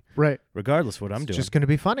funny, right. regardless of what I'm It's doing. just going to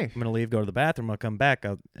be funny. I'm gonna leave, go to the bathroom, I'll come back.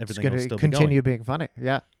 It's Everything going will to still continue be being funny.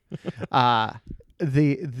 Yeah.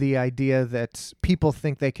 The idea that people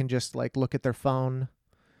think they can just like look at their phone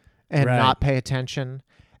and Right. not pay attention.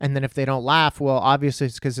 And then if they don't laugh, well, obviously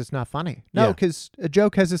it's because it's not funny. No, Yeah. because a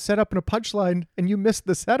joke has a setup and a punchline, and you missed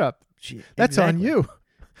the setup. going. That's on you.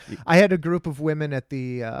 I had a group of women at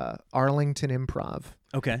the Arlington Improv,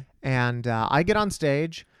 Okay. and I get on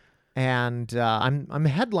stage, and I'm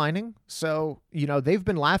headlining. So they've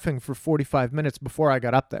been laughing for 45 minutes before I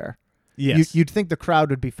got up there. Yes. You'd think the crowd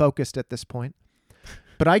would be focused at this point,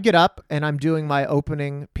 but I get up and I'm doing my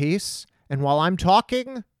opening piece, and while I'm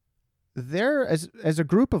talking, they're as a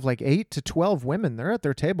group of like 8 to 12 women. They're at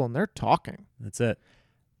their table and they're talking. That's it.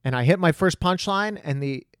 And I hit my first punchline,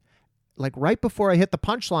 and right before I hit the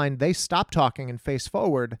punchline, they stop talking and face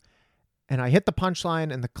forward. And I hit the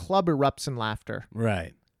punchline, and the club erupts in laughter.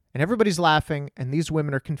 Right. And everybody's laughing, and these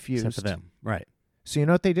women are confused. Except for them. Right. So you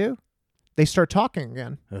know what they do? They start talking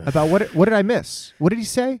again about what did I miss? What did he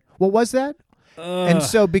say? What was that? And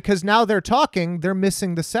so because now they're talking, they're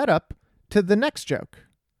missing the setup to the next joke.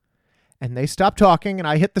 And they stop talking, and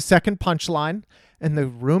I hit the second punchline, and the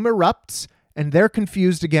room erupts, and they're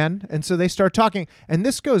confused again. And so they start talking. And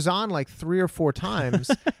this goes on like 3 or 4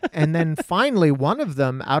 times. And then finally, one of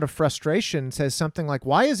them, out of frustration, says something like,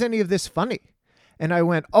 "Why is any of this funny?" And I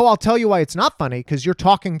went, "Oh, I'll tell you why it's not funny, because you're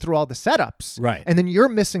talking through all the setups. Right. And then you're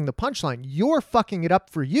missing the punchline. You're fucking it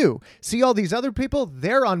up for you. See all these other people?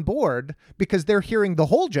 They're on board because they're hearing the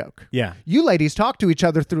whole joke. Yeah. You ladies talk to each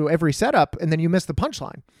other through every setup, and then you miss the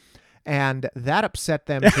punchline." And that upset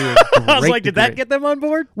them to a great I was like, did that degree. get them on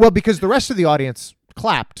board? Well, because the rest of the audience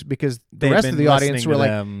clapped, because the They've rest been of the audience listening were to like,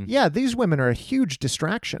 them. yeah, these women are a huge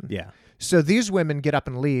distraction. Yeah. So these women get up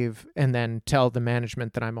and leave and then tell the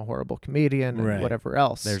management that I'm a horrible comedian and Right. whatever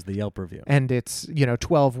else. There's the Yelp review. And it's,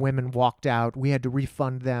 12 women walked out. We had to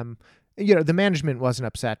refund them. The management wasn't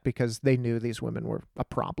upset because they knew these women were a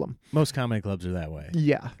problem. Most comedy clubs are that way.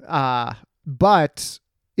 Yeah. But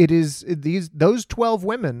it is those 12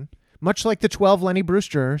 women, much like the 12 Lenny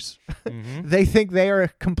Brewsters, Mhm. they think they are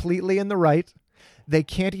completely in the right. They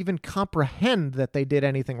can't even comprehend that they did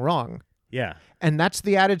anything wrong. Yeah. And that's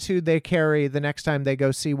the attitude they carry the next time they go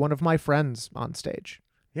see one of my friends on stage.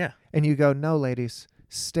 Yeah. And you go, "No, ladies,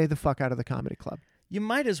 stay the fuck out of the comedy club." You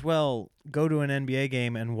might as well go to an NBA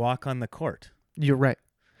game and walk on the court. You're right.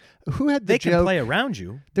 Who had the They joke? can play around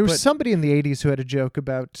you. There was but- somebody in the 80s who had a joke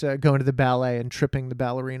about going to the ballet and tripping the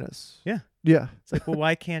ballerinas. Yeah. Yeah. It's like, well,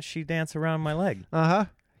 why can't she dance around my leg? Uh-huh.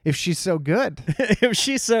 If she's so good. if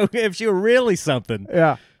she were really something,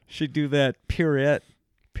 Yeah. she'd do that pirouette.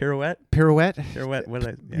 Pirouette.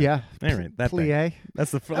 What? Yeah. Anyway, that thing. Plie. That's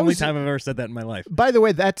the That only was- time I've ever said that in my life. By the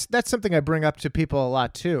way, that's something I bring up to people a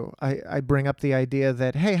lot too. I bring up the idea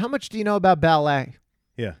that, hey, how much do you know about ballet?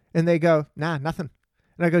 Yeah. And they go, nah, nothing.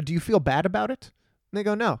 And I go, do you feel bad about it? And they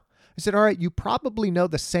go, no. I said, all right, you probably know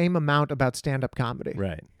the same amount about stand-up comedy.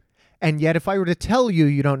 Right. And yet if I were to tell you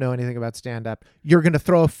you don't know anything about stand-up, you're going to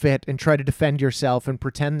throw a fit and try to defend yourself and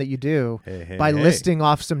pretend that you do by listing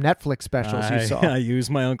off some Netflix specials you saw. I use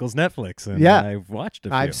my uncle's Netflix, and Yeah. I've watched a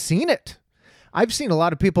few. I've seen it. I've seen a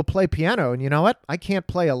lot of people play piano, and you know what? I can't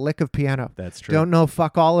play a lick of piano. That's true. Don't know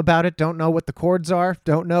fuck all about it. Don't know what the chords are.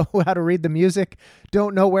 Don't know how to read the music.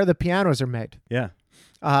 Don't know where the pianos are made. Yeah.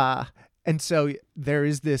 And so there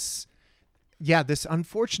is this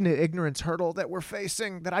unfortunate ignorance hurdle that we're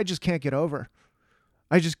facing that I just can't get over.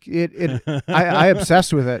 I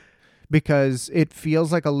obsess with it because it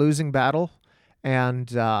feels like a losing battle,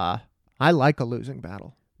 and I like a losing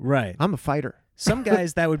battle. Right. I'm a fighter. Some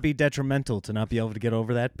guys, that would be detrimental to not be able to get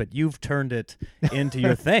over that, but you've turned it into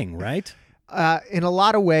your thing, right? In a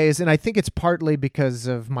lot of ways, and I think it's partly because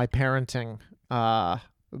of my parenting.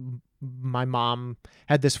 My mom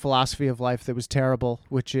had this philosophy of life that was terrible,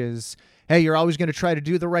 which is, hey, you're always going to try to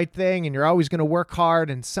do the right thing, and you're always going to work hard,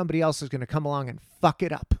 and somebody else is going to come along and fuck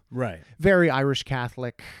it up. Right. Very Irish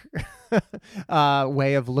Catholic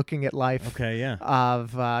way of looking at life. Okay, yeah.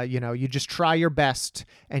 Of, you just try your best,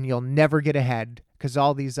 and you'll never get ahead because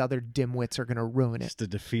all these other dimwits are going to ruin it. Just a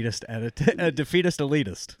defeatist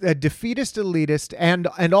elitist. A defeatist elitist,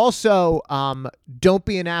 and also don't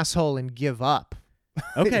be an asshole and give up.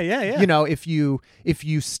 Okay, yeah. If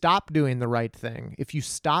you stop doing the right thing, if you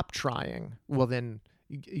stop trying, well then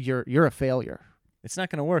you're a failure. It's not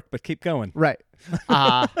going to work, but keep going. Right.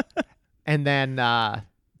 And then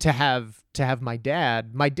to have my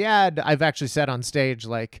dad, I've actually said on stage,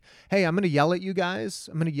 like, hey, I'm going to yell at you guys.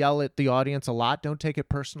 I'm going to yell at the audience a lot. Don't take it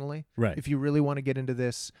personally. Right. If you really want to get into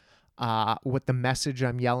this, what the message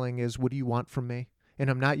I'm yelling is, what do you want from me? And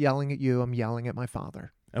I'm not yelling at you. I'm yelling at my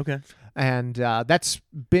father. Okay. And that's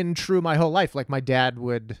been true my whole life. Like my dad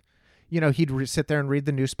would, he'd sit there and read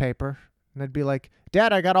the newspaper, and I'd be like,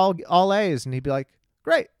 Dad, I got all A's. And he'd be like,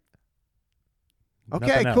 great. Okay,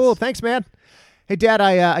 Nothing cool. else. Thanks, man. Hey, Dad,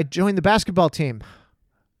 I joined the basketball team.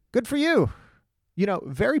 Good for you.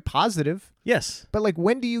 Very positive. Yes. But like,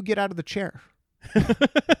 when do you get out of the chair?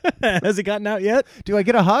 Has he gotten out yet? Do I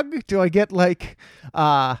get a hug? Do I get like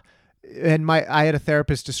and I had a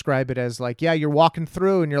therapist describe it as like, yeah, you're walking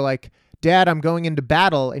through and you're like, Dad, I'm going into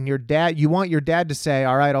battle, and you want your dad to say,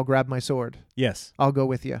 all right, I'll grab my sword. Yes. I'll go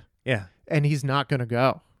with you. Yeah. And he's not going to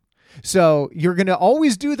go. So you're going to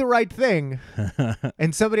always do the right thing,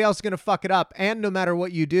 and somebody else is going to fuck it up. And no matter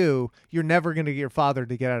what you do, you're never going to get your father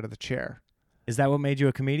to get out of the chair. Is that what made you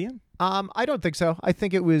a comedian? I don't think so. I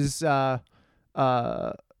think it was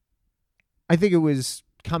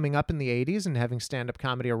coming up in the 80s and having stand-up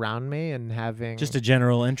comedy around me and having Just a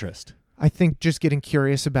general interest. I think just getting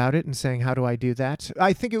curious about it and saying, how do I do that?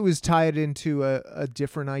 I think it was tied into a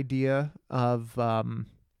different idea of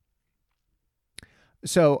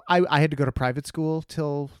so I had to go to private school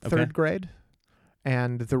till third grade.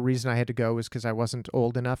 And the reason I had to go was because I wasn't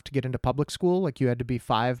old enough to get into public school. Like, you had to be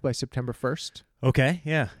 5 by September 1st. Okay,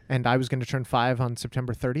 yeah. And I was going to turn 5 on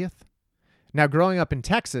September 30th. Now, growing up in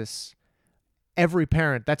Texas, every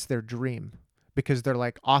parent, that's their dream. Because they're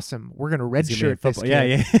like, awesome, we're going to redshirt this kid.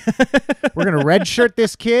 Yeah. We're going to redshirt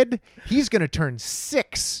this kid. He's going to turn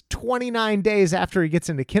 6 29 days after he gets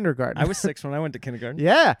into kindergarten. I was 6 when I went to kindergarten.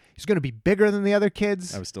 Yeah. He's going to be bigger than the other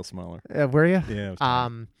kids. I was still smaller. Were you? Yeah. I was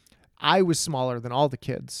tiny. I was smaller than all the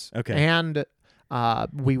kids. Okay. And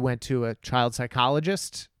we went to a child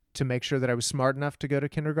psychologist to make sure that I was smart enough to go to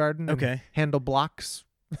kindergarten and Okay. handle blocks.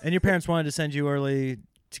 And your parents wanted to send you early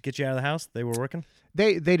to get you out of the house? They were working?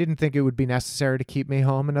 They didn't think it would be necessary to keep me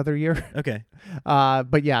home another year. Okay.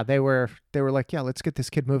 But yeah, they were like, yeah, let's get this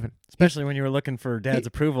kid moving. Especially when you were looking for Dad's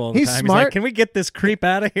approval all the he's time. smart. He's like, can we get this creep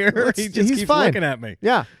out of here? He just he's keeps fine. looking at me.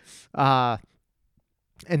 Yeah.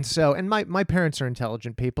 And so, and my parents are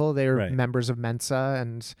intelligent people. They're Right. members of Mensa,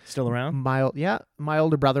 and Still around? my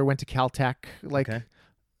older brother went to Caltech. Like, Okay.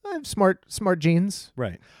 smart genes.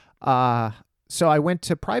 Right. So I went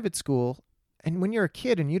to private school, and when you're a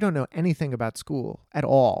kid and you don't know anything about school at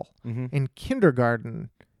all, Mm-hmm. and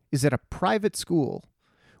kindergarten is at a private school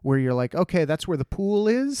where you're like, okay, that's where the pool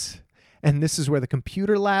is, and this is where the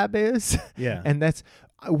computer lab is. Yeah. And that's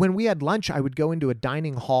when we had lunch, I would go into a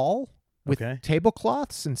dining hall with Okay.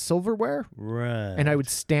 tablecloths and silverware, Right. and I would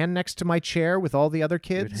stand next to my chair with all the other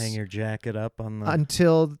You would kids hang your jacket up on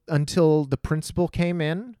the... until the principal came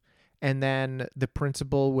in, and then the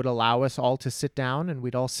principal would allow us all to sit down, and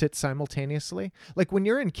we'd all sit simultaneously. Like, when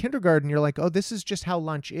you're in kindergarten, you're like, oh, this is just how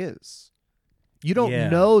lunch is. You don't Yeah.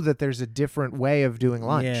 know that there's a different way of doing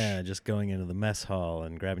lunch. Yeah, just going into the mess hall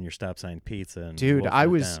and grabbing your stop sign pizza and Dude, wolfing I it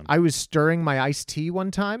was down. stirring my iced tea one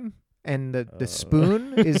time, and the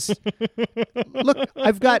spoon is look,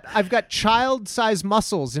 I've got child-sized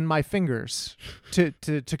muscles in my fingers to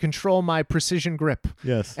control my precision grip.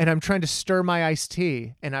 Yes. And I'm trying to stir my iced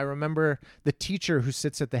tea, and I remember the teacher who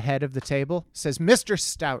sits at the head of the table says, "Mr.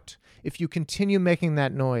 Stout, if you continue making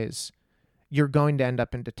that noise, you're going to end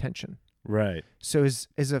up in detention." Right. So as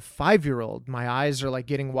a 5-year-old, my eyes are like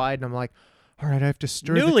getting wide, and I'm like, all right, I have to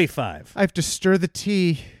stir Newly 5. I have to stir the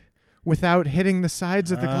tea without hitting the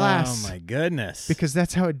sides of the glass. Oh, my goodness. Because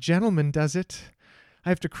that's how a gentleman does it. I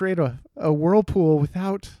have to create a whirlpool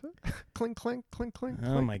without clink, clink, clink, clink.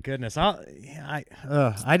 Oh, clink. my goodness. I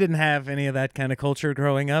didn't have any of that kind of culture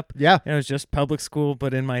growing up. Yeah. It was just public school,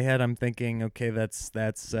 but in my head, I'm thinking, okay,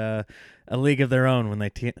 that's a league of their own when they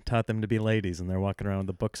taught them to be ladies and they're walking around with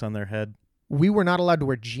the books on their head. We were not allowed to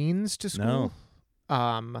wear jeans to school.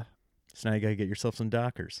 No. So now you got to get yourself some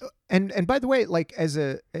Dockers. And by the way, like as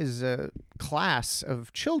a class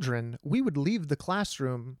of children, we would leave the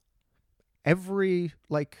classroom every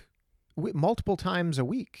multiple times a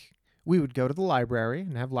week. We would go to the library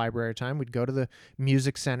and have library time. We'd go to the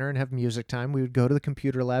music center and have music time. We would go to the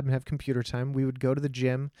computer lab and have computer time. We would go to the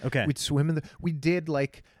gym. Okay. We'd swim in the. We did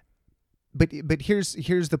like. But here's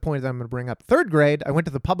the point that I'm going to bring up. 3rd grade, I went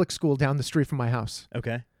to the public school down the street from my house,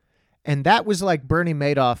 Okay. and that was like Bernie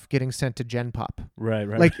Madoff getting sent to Gen Pop. Right.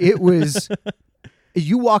 Like, it was.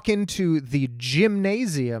 You walk into the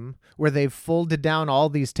gymnasium where they've folded down all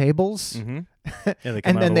these tables, Mm-hmm. Yeah, they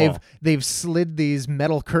come and out then of the wall. they've slid these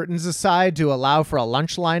metal curtains aside to allow for a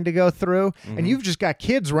lunch line to go through, Mm-hmm. and you've just got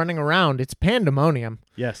kids running around. It's pandemonium.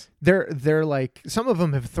 Yes. They're like, some of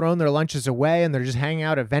them have thrown their lunches away and they're just hanging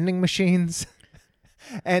out at vending machines.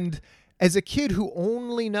 And as a kid who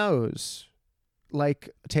only knows like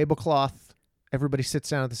tablecloth, everybody sits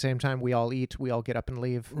down at the same time, we all eat, we all get up and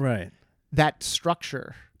leave. Right. That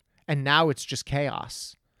structure, and now it's just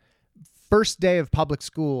chaos. First day of public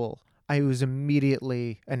school, I was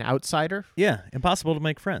immediately an outsider. Yeah. Impossible to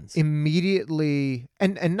make friends. Immediately,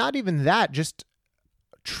 and not even that, just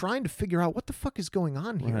trying to figure out what the fuck is going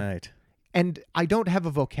on here. Right. and I don't have a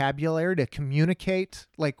vocabulary to communicate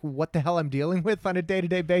like what the hell I'm dealing with on a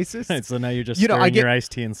day-to-day basis. Right, so now you're just You know, stirring your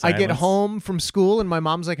iced tea in I silence. get home from school and my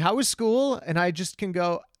mom's like, "How was school?" And I just can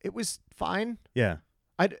go, "It was fine." Yeah.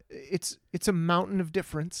 It's a mountain of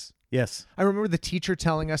difference. Yes. I remember the teacher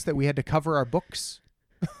telling us that we had to cover our books.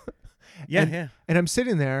 Yeah, and, yeah. And I'm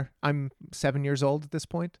sitting there. I'm 7 years old at this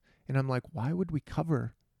point, and I'm like, "Why would we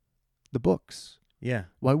cover the books? Yeah.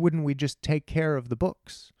 Why wouldn't we just take care of the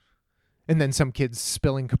books?" And then some kid's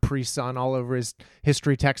spilling Capri Sun all over his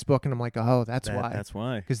history textbook, and I'm like, "Oh, that's why." That's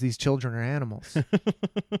why. Because these children are animals.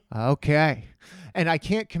 Okay. And I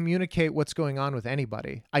can't communicate what's going on with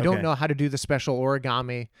anybody. I don't Okay. know how to do the special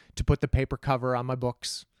origami to put the paper cover on my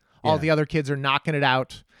books. All Yeah. the other kids are knocking it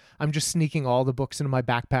out. I'm just sneaking all the books into my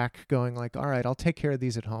backpack, going like, "All right, I'll take care of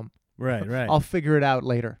these at home. Right, right. I'll figure it out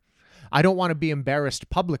later." I don't want to be embarrassed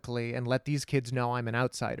publicly and let these kids know I'm an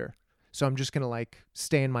outsider. So I'm just going to like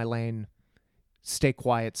stay in my lane, stay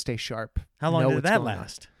quiet, stay sharp. How long know did what's that going on.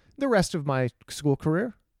 last? The rest of my school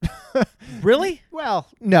career. Really? Well,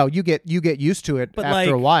 no, you get used to it But after like,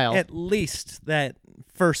 a while. at least that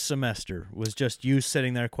first semester was just you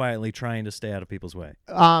sitting there quietly trying to stay out of people's way.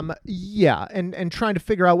 Yeah, and trying to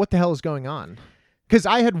figure out what the hell is going on. Because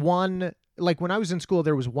I had one, like when I was in school,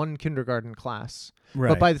 there was one kindergarten class. Right.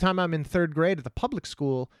 But by the time I'm in third grade at the public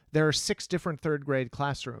school, there are 6 different third grade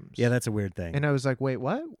classrooms. Yeah, that's a weird thing. And I was like, "Wait,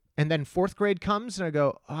 what?" And then fourth grade comes, and I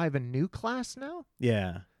go, "Oh, I have a new class now?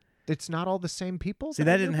 Yeah. It's not all the same people?" See, that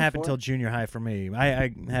I that knew didn't happen before? until junior high for me.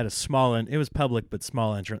 I had a small, it was public, but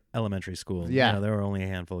small elementary school. Yeah. You know, there were only a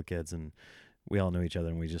handful of kids, and we all knew each other,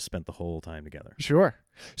 and we just spent the whole time together. Sure.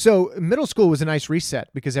 So middle school was a nice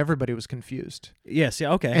reset because everybody was confused. Yes,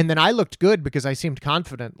 yeah, okay. And then I looked good because I seemed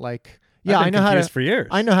confident. Like, yeah, I've I been know how to. confused for years.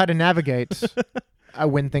 I know how to navigate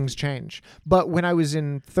when things change. But when I was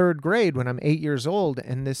in third grade, when I'm 8 years old,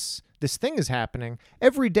 and this thing is happening,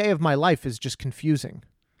 every day of my life is just confusing.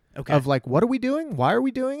 Okay. Of like, what are we doing? Why are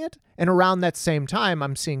we doing it? And around that same time,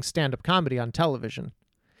 I'm seeing stand-up comedy on television,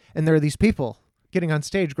 and there are these people getting on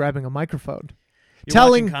stage, grabbing a microphone, You're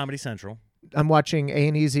telling. watching Comedy Central. I'm watching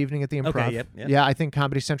A&E's Evening at the Improv. Okay, yep. Yeah, I think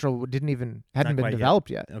Comedy Central hadn't Not been quite yet. developed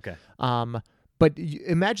yet. Okay. But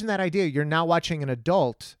imagine that idea. You're now watching an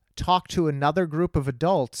adult talk to another group of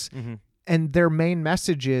adults, Mm-hmm. and their main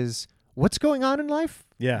message is, "What's going on in life?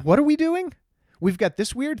 Yeah. What are we doing? We've got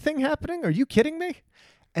this weird thing happening. Are you kidding me?"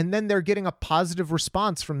 And then they're getting a positive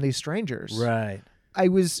response from these strangers. Right. I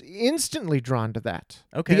was instantly drawn to that.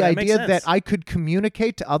 Okay, The that makes idea sense. that I could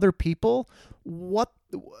communicate to other people what,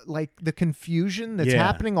 like, the confusion that's Yeah.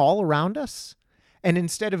 happening all around us. And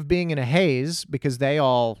instead of being in a haze because they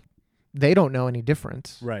don't know any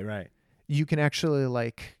different, Right, right. you can actually,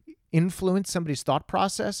 like, influence somebody's thought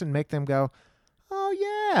process and make them go, "Oh,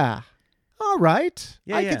 yeah. All right.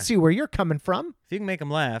 Yeah, I yeah. can see where you're coming from." If you can make them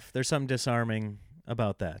laugh, there's something disarming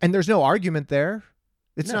about that. And there's no argument there.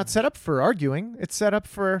 It's No. not set up for arguing. It's set up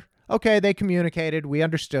for, okay, they communicated. We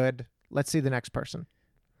understood. Let's see the next person.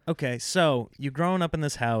 Okay, so you growing up in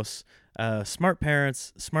this house, smart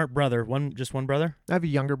parents, smart brother, just one brother? I have a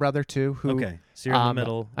younger brother, too, who Okay, so you're in the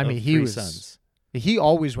middle I mean, of he three was- sons. he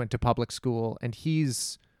always went to public school, and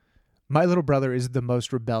my little brother is the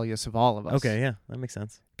most rebellious of all of us. Okay, yeah, that makes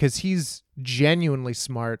sense. Because he's genuinely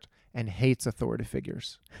smart and hates authority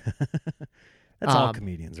figures. That's all Um,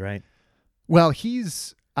 comedians, right? Well,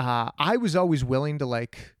 I was always willing to,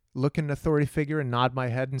 like, look at an authority figure and nod my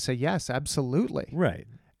head and say, yes, absolutely. Right.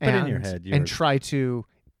 But in your head, you're... And try to,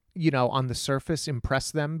 on the surface, impress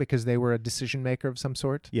them because they were a decision maker of some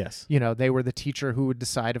sort. Yes. They were the teacher who would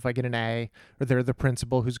decide if I get an A, or they're the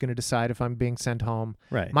principal who's going to decide if I'm being sent home.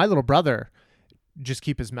 Right. My little brother, just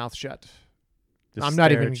keep his mouth shut. Just I'm not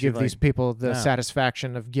stare even going at to you give like- these people the No.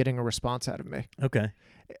 satisfaction of getting a response out of me. Okay.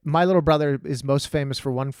 My little brother is most famous for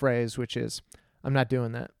one phrase, which is, "I'm not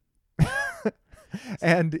doing that."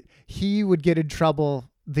 And he would get in trouble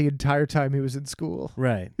the entire time he was in school.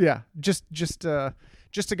 Right. Yeah, just a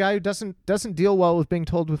guy who doesn't deal well with being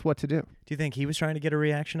told with what to do. Do you think he was trying to get a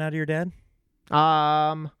reaction out of your dad?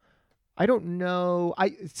 I don't know. I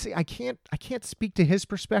can't speak to his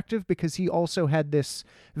perspective because he also had this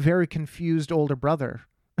very confused older brother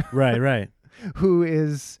Right, right, who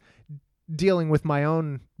is dealing with my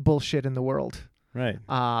own bullshit in the world. right.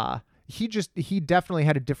 He definitely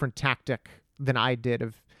had a different tactic than I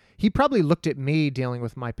did. He probably looked at me dealing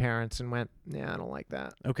with my parents and went, "Yeah, I don't like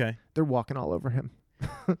that. Okay. They're walking all over him."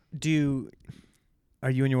 Are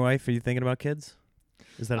you and your wife, are you thinking about kids?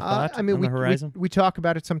 Is that a thought I mean, on the horizon? we talk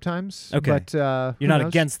about it sometimes. Okay. But You're who not knows?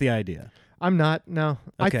 against the idea. I'm not. No,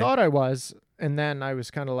 Okay. I thought I was, and then I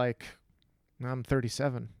was kind of like, I'm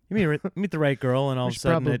 37. You meet the right girl, and all of a Which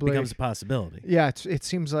sudden it probably- becomes a possibility. Yeah, it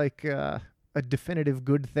seems like a definitive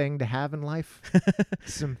good thing to have in life.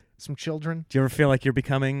 some children. Do you ever feel like you're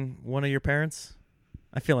becoming one of your parents?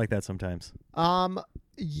 I feel like that sometimes.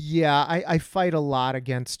 Yeah, I fight a lot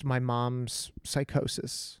against my mom's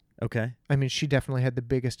psychosis. Okay. I mean, she definitely had the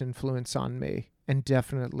biggest influence on me, and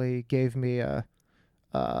definitely gave me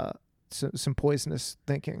some poisonous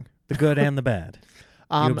thinking. The good and the bad.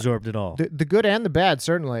 You absorbed it all. The good and the bad,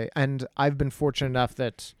 certainly. And I've been fortunate enough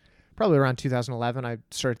that probably around 2011, I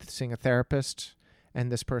started seeing a therapist,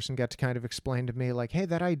 and this person got to kind of explain to me, like, hey,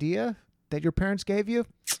 that idea that your parents gave you,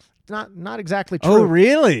 not exactly true. Oh,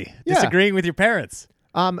 really? Yeah. Disagreeing with your parents.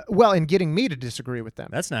 Well, and getting me to disagree with them.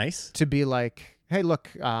 That's nice. To be like, hey, look,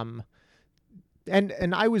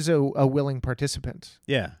 and I was a willing participant,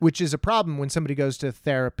 Yeah. which is a problem when somebody goes to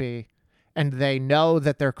therapy and they know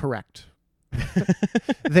that they're correct.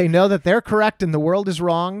 They know that they're correct and the world is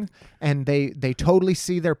wrong, and they totally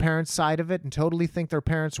see their parents' side of it and totally think their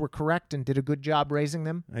parents were correct and did a good job raising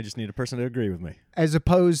them, I just need a person to agree with me. as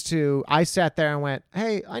opposed to I sat there and went,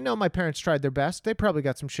 hey, I know my parents tried their best. They probably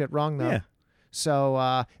got some shit wrong, though. Yeah.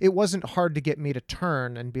 So it wasn't hard to get me to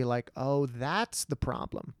turn and be like, oh, that's the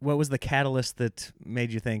problem. What was the catalyst that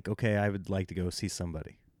made you think, okay, I would like to go see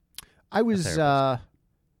somebody? I was therapist.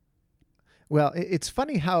 well, it's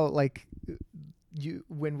funny how like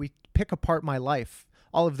when we pick apart my life,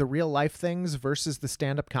 all of the real life things versus the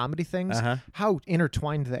stand-up comedy things, Uh-huh. how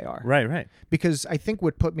intertwined they are. Right. Because I think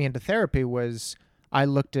what put me into therapy was I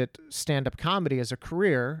looked at stand-up comedy as a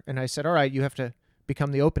career, and I said, all right, you have to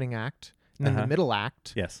become the opening act, and then the Uh-huh. middle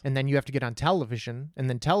act, Yes. and then you have to get on television, and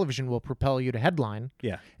then television will propel you to headline,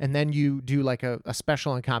 Yeah. and then you do like a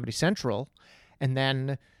special on Comedy Central, and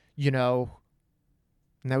then, and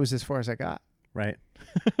that was as far as I got. Right.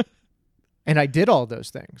 And I did all those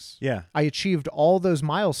things. Yeah. I achieved all those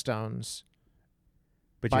milestones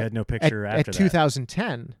But you By- had no picture at after that.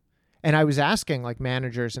 2010. And I was asking like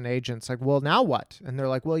managers and agents, like, well, now what? And they're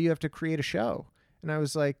like, well, you have to create a show. And I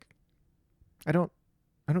was like, I don't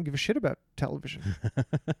give a shit about television.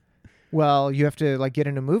 Well, you have to like get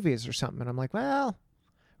into movies or something. And I'm like, well,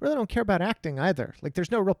 I really don't care about acting either. Like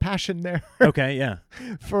there's no real passion there Okay, yeah.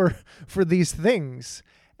 for these things.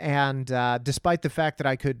 And despite the fact that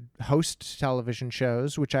I could host television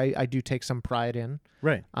shows, which I do take some pride in,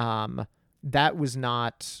 Right.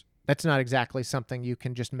 that's not exactly something you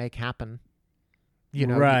can just make happen.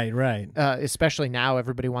 Right. Especially now,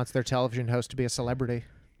 everybody wants their television host to be a celebrity.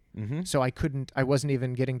 Mm-hmm. So I wasn't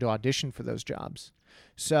even getting to audition for those jobs.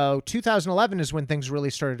 So 2011 is when things really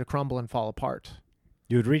started to crumble and fall apart.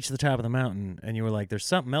 You would reach the top of the mountain, and you were like, there's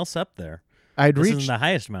something else up there. I'd This reached. isn't the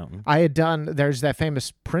highest mountain. I had done. There's that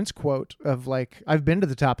famous Prince quote of like, "I've been to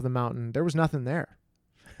the top of the mountain. There was nothing there."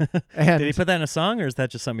 And Did he put that in a song, or is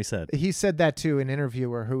that just something he said? he said that to an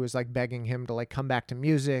interviewer who was like begging him to like come back to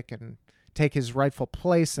music and take his rightful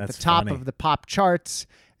place at That's the top funny. of the pop charts.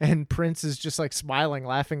 And Prince is just like smiling,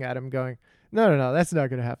 laughing at him, going, "No, that's not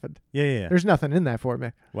going to happen. Yeah. There's nothing in that for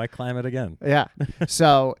me." Why climb it again? Yeah.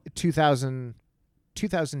 So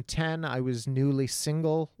 2010, I was newly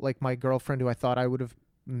single. Like my girlfriend, who I thought I would have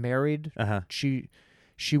married, Uh-huh. she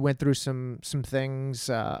went through some things.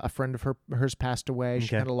 A friend of hers passed away. She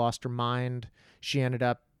Okay. kind of lost her mind. She ended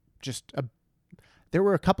up there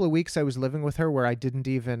were a couple of weeks I was living with her where I didn't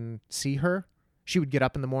even see her. She would get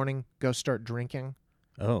up in the morning, go start drinking,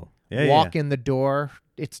 Oh. Yeah, walk in the door.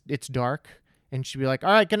 It's dark, and she'd be like,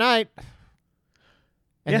 "All right, good night."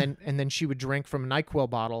 And Yeah. then she would drink from a NyQuil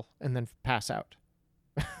bottle and then pass out.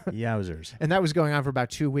 Yowzers. And that was going on for about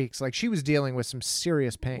 2 weeks. Like she was dealing with some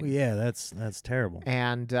serious pain. Well, yeah, that's terrible.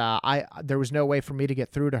 And there was no way for me to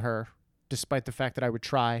get through to her, despite the fact that I would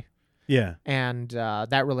try. Yeah. And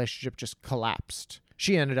that relationship just collapsed.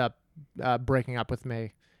 She ended up breaking up with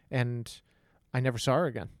me, and I never saw her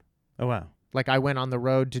again. Oh, wow. Like I went on the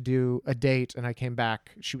road to do a date, and I came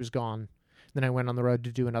back. She was gone. Then I went on the road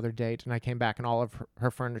to do another date, and I came back, and all of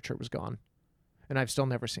her furniture was gone. And I've still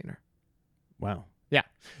never seen her. Wow. Yeah.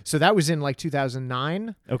 So that was in like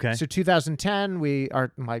 2009. Okay. So 2010,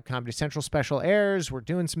 my Comedy Central special airs. We're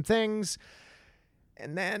doing some things,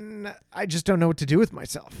 and then I just don't know what to do with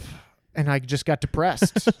myself, and I just got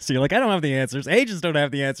depressed. So you're like, I don't have the answers. Agents don't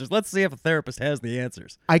have the answers. Let's see if a therapist has the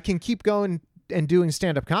answers. I can keep going and doing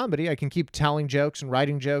stand-up comedy. I can keep telling jokes and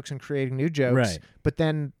writing jokes and creating new jokes. Right. But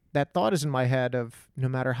then that thought is in my head of no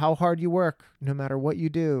matter how hard you work, no matter what you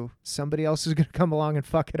do, somebody else is going to come along and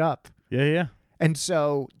fuck it up. Yeah. And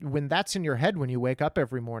so when that's in your head when you wake up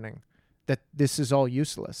every morning, that this is all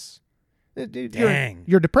useless, Dang.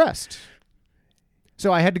 you're depressed.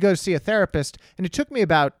 So I had to go see a therapist, and it took me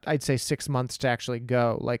about, I'd say, 6 months to actually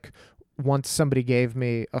go. Like, once somebody gave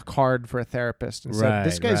me a card for a therapist and said,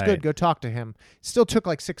 this guy's good, go talk to him. Still took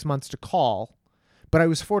like 6 months to call, but I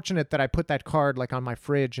was fortunate that I put that card like on my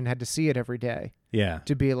fridge and had to see it every day Yeah.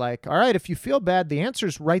 to be like, all right, if you feel bad, the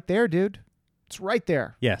answer's right there, dude. It's right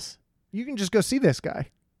there. Yes. You can just go see this guy.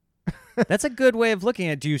 That's a good way of looking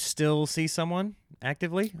at it. Do you still see someone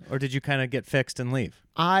actively, or did you kind of get fixed and leave?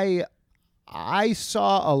 I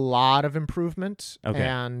saw a lot of improvement, Okay.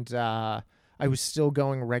 and I was still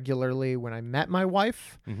going regularly when I met my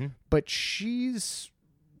wife, Mm-hmm. but she's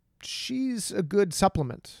a good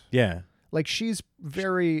supplement. Yeah. Like, she's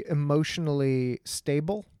very emotionally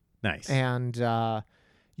stable, Nice. and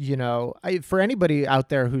for anybody out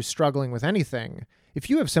there who's struggling with anything, if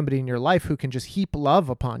you have somebody in your life who can just heap love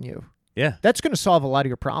upon you, yeah. that's going to solve a lot of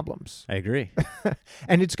your problems. I agree.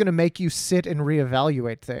 And it's going to make you sit and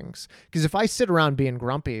reevaluate things. Because if I sit around being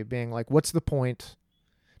grumpy, being like, what's the point?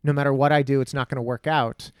 No matter what I do, it's not going to work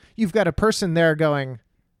out. You've got a person there going,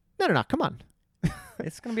 no, come on.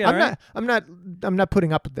 It's gonna be all right. I'm not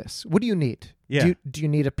putting up with this. What do you need? Yeah. Do you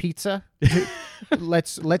need a pizza?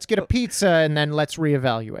 Let's get a pizza and then let's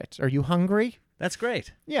reevaluate. Are you hungry? That's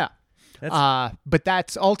great. Yeah. That's But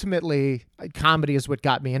that's ultimately, comedy is what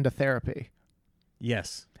got me into therapy.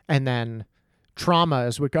 yes. And then trauma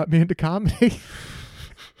is what got me into comedy.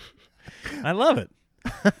 I love it.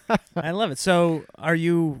 I love it. So, are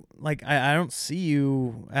you like? I don't see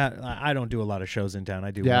you. I don't do a lot of shows in town.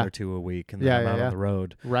 I do Yeah. 1 or 2 a week, and then Yeah, I'm yeah, out yeah. on the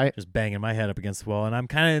road, Right. just banging my head up against the wall. And I'm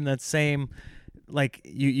kind of in that same. Like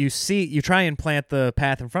you try and plant the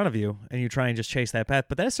path in front of you, and you try and just chase that path.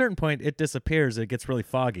 But at a certain point, it disappears. It gets really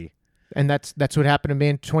foggy. And that's what happened to me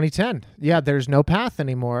in 2010. Yeah, there's no path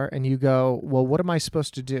anymore. And you go, well, what am I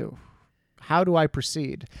supposed to do? How do I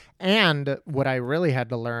proceed? And what I really had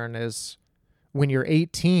to learn is when you're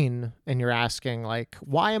 18 and you're asking, like,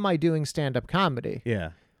 why am I doing stand-up comedy? Yeah.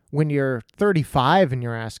 When you're 35 and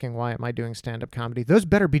you're asking, why am I doing stand-up comedy? Those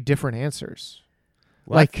better be different answers.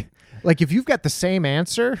 Well, Like if you've got the same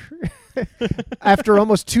answer after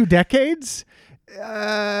almost 2 decades,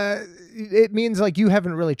 it means like you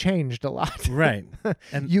haven't really changed a lot. right.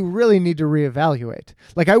 And You really need to reevaluate.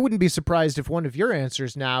 Like, I wouldn't be surprised if one of your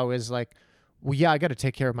answers now is like, well, yeah, I got to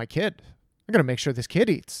take care of my kid. I got to make sure this kid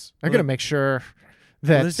eats. I got to make sure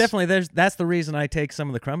that that's the reason I take some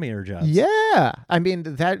of the crummier jobs. Yeah. I mean,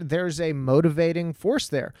 that there's a motivating force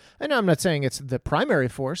there. And I'm not saying it's the primary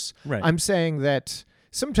force. Right. I'm saying that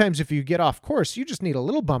sometimes if you get off course, you just need a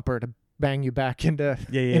little bumper to bang you back into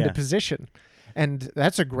Yeah. position. And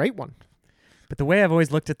that's a great one. But the way I've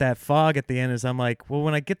always looked at that fog at the end is I'm like, well,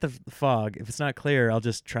 when I get the fog, if it's not clear, I'll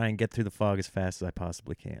just try and get through the fog as fast as I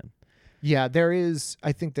possibly can. Yeah,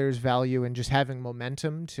 I think there's value in just having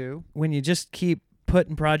momentum too. When you just keep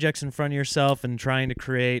putting projects in front of yourself and trying to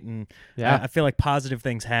create, and Yeah. I feel like positive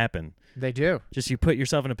things happen. They do. Just you put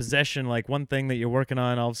yourself in a position, like one thing that you're working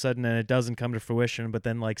on all of a sudden and it doesn't come to fruition, but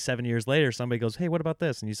then like 7 years later, somebody goes, hey, what about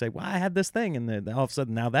this? And you say, well, I had this thing, and then all of a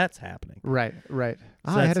sudden now that's happening. Right. So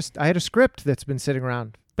I had a script that's been sitting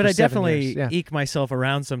around. But for I 7 definitely years. Yeah. eke myself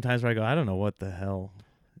around sometimes where I go, I don't know what the hell.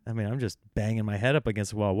 I mean, I'm just banging my head up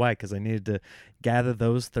against the wall. Why? Because I needed to gather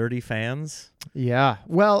those 30 fans. Yeah.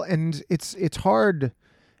 Well, and it's hard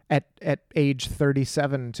at age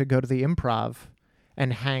 37 to go to the Improv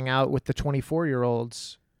and hang out with the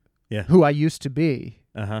 24-year-olds Yeah. who I used to be.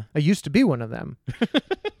 Uh-huh. I used to be one of them.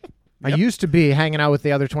 I used to be hanging out with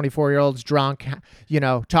the other 24-year-olds drunk,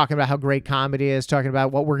 talking about how great comedy is, talking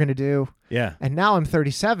about what we're going to do. Yeah. And now I'm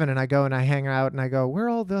 37 and I go and I hang out and I go, where are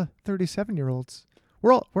all the 37-year-olds?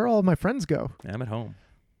 Where all my friends go? I'm at home.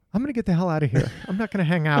 I'm going to get the hell out of here. I'm not going to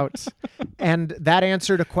hang out. And that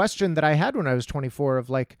answered a question that I had when I was 24 of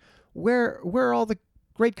like, where are all the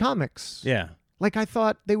great comics? Yeah. Like, I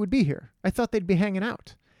thought they would be here. I thought they'd be hanging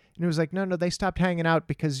out. And it was like, no, they stopped hanging out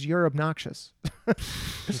because you're obnoxious.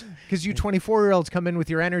 Because you 24-year-olds come in with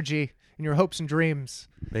your energy and your hopes and dreams.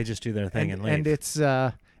 They just do their thing and leave. And it's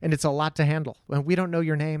a lot to handle. And we don't know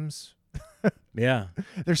your names. Yeah.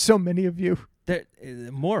 There's so many of you. There,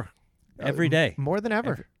 more every day. More than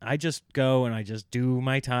ever. I just go and I just do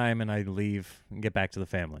my time and I leave and get back to the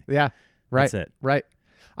family. Yeah. Right. That's it. Right.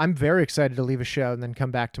 I'm very excited to leave a show and then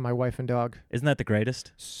come back to my wife and dog. Isn't that the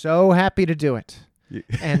greatest? So happy to do it.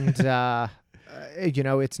 And,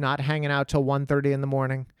 it's not hanging out till 1:30 in the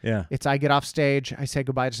morning. Yeah. It's I get off stage. I say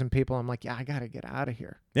goodbye to some people. I'm like, yeah, I got to get out of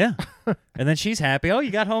here. Yeah. And then she's happy. Oh,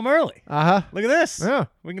 you got home early. Uh-huh. Look at this. Yeah.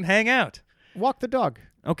 We can hang out. Walk the dog.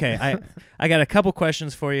 Okay, I got a couple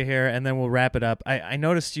questions for you here, and then we'll wrap it up. I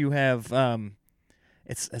noticed you have,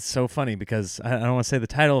 It's so funny because I don't want to say the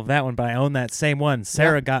title of that one, but I own that same one.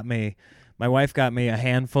 Sarah got me. My wife got me a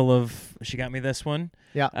handful of. She got me this one.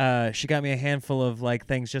 Yeah. She got me a handful of like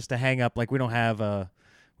things just to hang up. Like we don't have a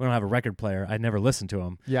record player. I never listened to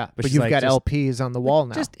them. Yeah, But but she's you've like, got just- LPs on the wall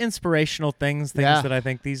now. Just inspirational things Yeah. that I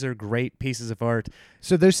think these are great pieces of art.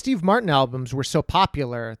 So those Steve Martin albums were so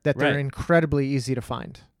popular that they're Right. incredibly easy to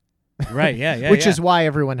find. Right? Yeah. Which yeah. is why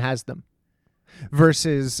everyone has them.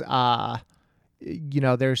 Versus,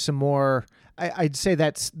 there's some more. I'd say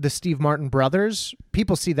that's the Steve Martin Brothers.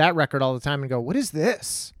 People see that record all the time and go, "What is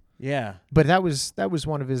this?" Yeah. But that was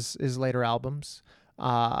one of his later albums.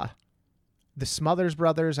 The Smothers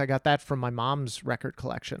Brothers. I got that from my mom's record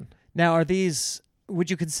collection. Now, are these? Would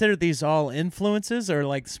you consider these all influences, or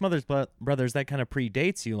like Smothers Brothers? That kind of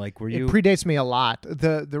predates you. Like, were you? It predates me a lot.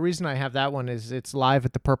 The reason I have that one is it's live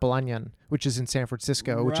at the Purple Onion, which is in San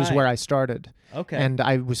Francisco, which is Right. where I started. Okay. And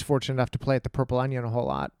I was fortunate enough to play at the Purple Onion a whole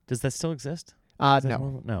lot. Does that still exist? Is that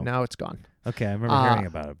No, one? no, it's gone. Okay, I remember hearing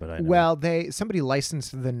about it, but I know. Well, somebody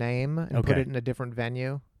licensed the name and put Okay. it in a different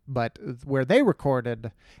venue, but where they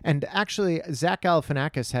recorded, and actually Zach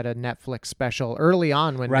Galifianakis had a Netflix special early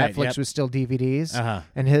on when Right, Netflix yep. was still DVDs, Uh-huh.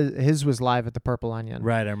 and his was live at the Purple Onion.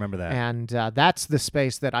 Right, I remember that. And that's the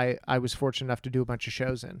space that I was fortunate enough to do a bunch of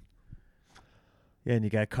shows in. Yeah, and you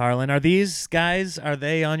got Carlin. Are these guys? Are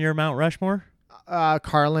they on your Mount Rushmore?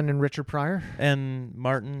 Carlin and Richard Pryor. And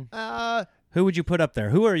Martin? Uh, Who would you put up there?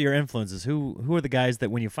 Who are your influences? Who are the guys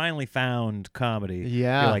that when you finally found comedy,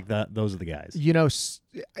 Yeah. you're like those are the guys?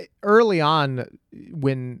 Early on,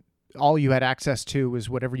 when all you had access to was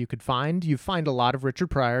whatever you could find, you find a lot of Richard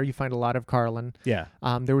Pryor, you find a lot of Carlin. Yeah.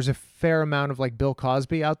 There was a fair amount of like Bill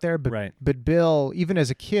Cosby out there, but Right. but Bill, even as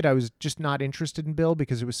a kid, I was just not interested in Bill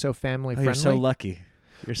because it was so family Oh, friendly. you're so lucky.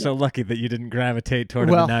 You're so lucky that you didn't gravitate toward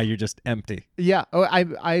him, Well- and now you're just empty. Yeah,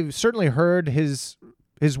 I certainly heard his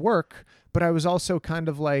work, but I was also kind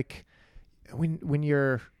of like when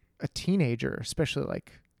you're a teenager, especially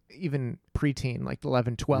like even preteen, like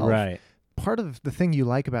 11, 12. Right. Part of the thing you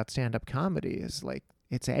like about stand-up comedy is like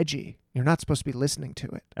it's edgy. You're not supposed to be listening to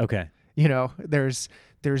it. Okay. You know, there's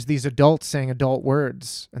these adults saying adult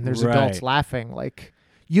words and there's adults Right. laughing. Like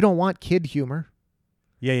you don't want kid humor.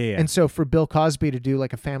 Yeah. And so for Bill Cosby to do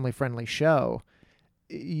like a family-friendly show,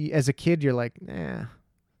 as a kid you're like, nah.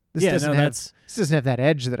 This doesn't have that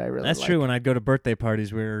edge that I really That's like. true. When I'd go to birthday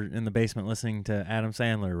parties, we were in the basement listening to Adam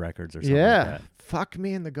Sandler records or something Yeah. like Fuck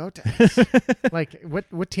me in the Gotex. Like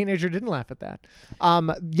what teenager didn't laugh at that?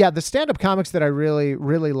 The stand-up comics that I really,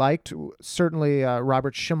 really liked, certainly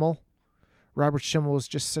Robert Schimmel. Robert Schimmel was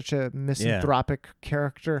just such a misanthropic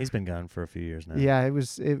character. that. He's been gone for a few years now. Yeah,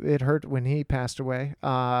 it hurt when he passed away.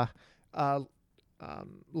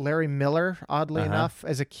 Larry Miller, oddly Uh-huh. enough,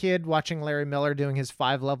 as a kid watching Larry Miller doing his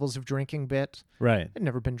 5 levels of drinking bit. Right. I'd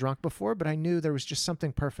never been drunk before, but I knew there was just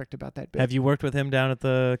something perfect about that bit. Have you worked with him down at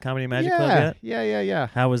the Comedy Magic Club yet? Yeah.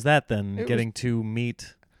 How was that then? It Getting to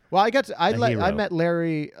meet. Well, I hero. met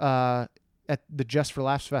Larry at the Just for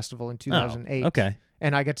Laughs festival in 2008. Oh, okay.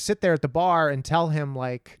 And I got to sit there at the bar and tell him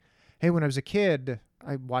like, "Hey, when I was a kid,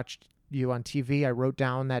 I watched you on TV. I wrote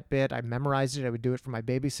down that bit. I memorized it. I would do it for my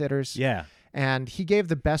babysitters." Yeah. And he gave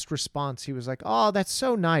the best response. He was like, "Oh, that's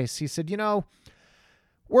so nice." He said,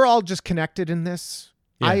 "We're all just connected in this.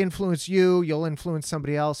 Yeah. I influence you, you'll influence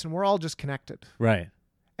somebody else, and we're all just connected." Right.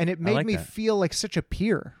 And it made like me that. feel like such a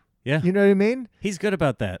peer. Yeah. You know what I mean? He's good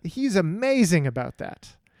about that. He's amazing about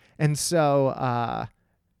that. And so, I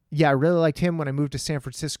really liked him. When I moved to San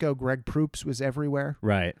Francisco, Greg Proops was everywhere.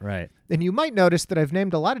 Right. And you might notice that I've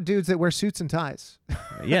named a lot of dudes that wear suits and ties.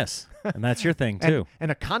 Yes. And that's your thing too.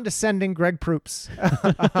 And a condescending Greg Proops.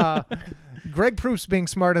 Greg Proops being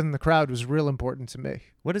smarter than the crowd was real important to me.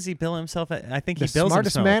 What does he bill himself at? I think The he bills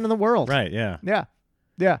smartest himself. man in the world. Right. Yeah.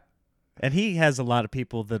 Yeah. And he has a lot of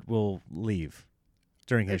people that will leave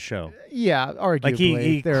during his show. Yeah, arguably. Like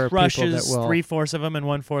he there are crushes people that will. 3/4 of them, and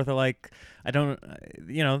 1/4 are like, I don't,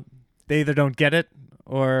 they either don't get it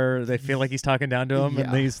or they feel like he's talking down to them,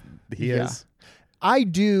 Yeah. and he Yeah. is.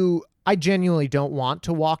 I genuinely don't want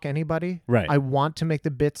to walk anybody. Right. I want to make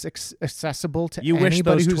the bits accessible to You wish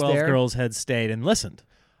anybody those who's 12 there. girls had stayed and listened.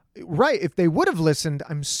 Right. If they would have listened,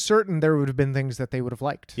 I'm certain there would have been things that they would have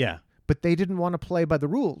liked. Yeah. But they didn't want to play by the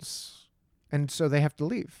rules. And so they have to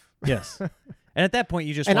leave. Yes. And at that point,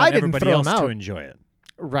 you just And want I didn't everybody throw else 'em to out. enjoy it.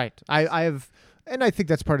 Right. I have, and I think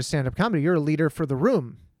that's part of stand-up comedy. You're a leader for the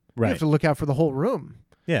room. You Right. have to look out for the whole room.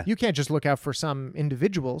 Yeah. You can't just look out for some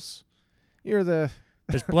individuals. You're the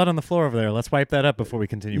There's blood on the floor over there. Let's wipe that up before we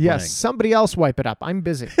continue yes. Somebody else wipe it up. I'm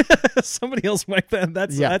busy. playing. Somebody else wipe that.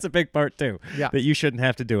 That's a big part too. Yeah. That you shouldn't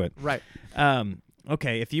have to do it. Right.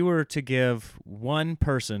 Okay, if you were to give one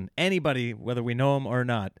person, anybody, whether we know them or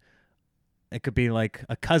not, it could be like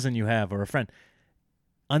a cousin you have or a friend,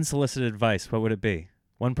 unsolicited advice, what would it be?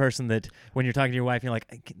 One person that when you're talking to your wife, you're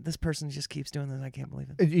like, this person just keeps doing this. I can't believe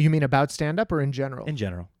it. You mean about stand-up or in general? In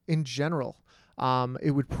general. In general,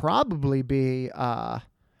 it would probably be,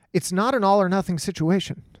 it's not an all or nothing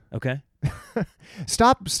situation. Okay.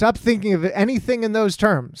 Stop thinking of anything in those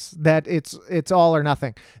terms, that it's all or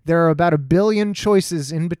nothing. There are about 1 billion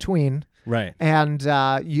choices in between. Right. And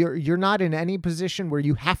you're not in any position where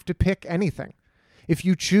you have to pick anything. If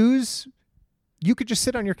you choose, you could just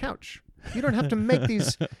sit on your couch. You don't have to make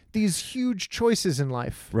these huge choices in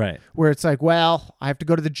life. Right. Where it's like, well, I have to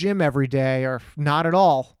go to the gym every day or not at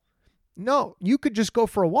all. No, you could just go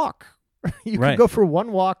for a walk. You Right. could go for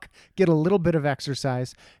one walk, get a little bit of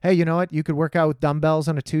exercise. Hey, you know what? You could work out with dumbbells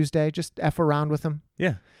on a Tuesday. Just F around with them.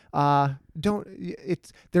 Yeah.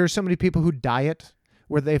 There are so many people who diet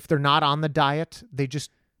where if they're not on the diet, they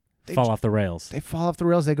Fall off the rails. They fall off the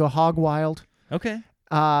rails. They go hog wild. Okay.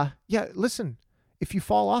 Yeah, listen, if you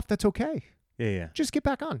fall off, that's okay. Yeah. Just get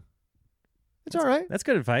back on. It's all right. That's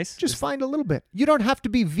good advice. Just find a little bit. You don't have to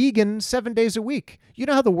be vegan 7 days a week. You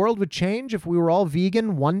know how the world would change if we were all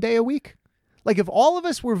vegan 1 day a week? Like if all of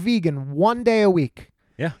us were vegan 1 day a week,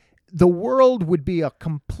 Yeah. the world would be a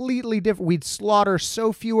completely different. We'd slaughter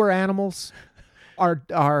so fewer animals.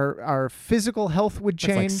 Our physical health would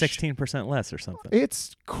change. That's like 16% less or something.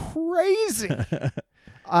 It's crazy.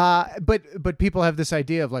 But people have this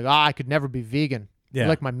idea of like, I could never be vegan. Yeah. I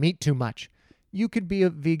like my meat too much. You could be a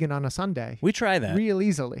vegan on a Sunday We try that. real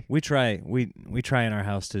easily. We try in our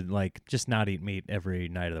house to like just not eat meat every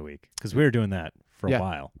night of the week because we were doing that for Yeah. a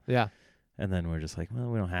while, Yeah. and then we're just like, well,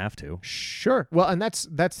 we don't have to. Sure. Well, and that's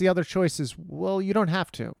the other choice is, well, you don't have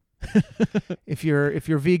to. If you're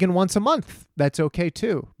vegan once a month, that's okay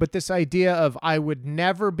too. But this idea of I would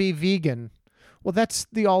never be vegan, well, that's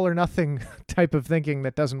the all or nothing type of thinking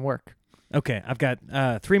that doesn't work. Okay, I've got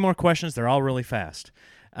 3 more questions. They're all really fast,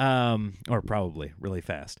 or probably really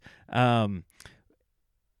fast.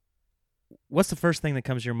 What's the first thing that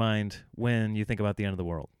comes to your mind when you think about the end of the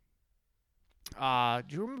world? Do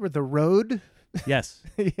you remember The Road? Yes.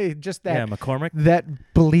 Just Yeah, that McCormick. that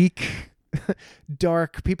bleak,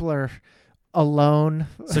 dark. People are alone.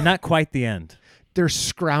 So not quite the end. They're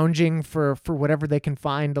scrounging for whatever they can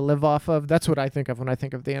find to live off of. That's what I think of when I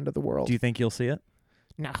think of the end of the world. Do you think you'll see it?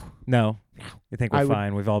 No. No. You think we're I would-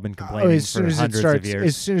 fine? We've all been complaining As soon for as it hundreds starts, of years.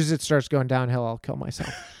 as soon as it starts going downhill, I'll kill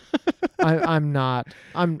myself. I'm not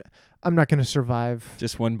going to survive.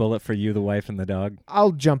 Just one bullet for you, the wife, and the dog.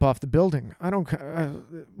 I'll jump off the building. I don't.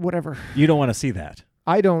 Whatever. You don't want to see that.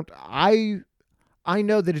 I don't. I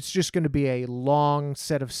know that it's just going to be a long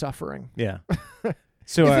set of suffering. Yeah.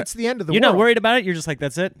 So If it's the end of the you're world, not worried about it? You're just like,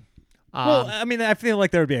 that's it? Well, Um, I mean, I feel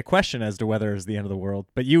like there would be a question as to whether it's the end of the world.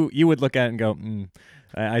 But you would look at it and go,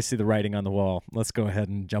 I see the writing on the wall. Let's go ahead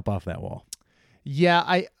and jump off that wall.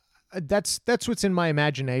 Yeah, that's what's in my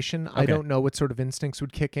imagination. I Okay. don't know what sort of instincts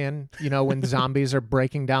would kick in, when zombies are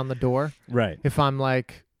breaking down the door. Right. If I'm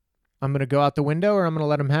like, I'm going to go out the window or I'm going to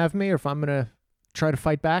let them have me, or if I'm going to try to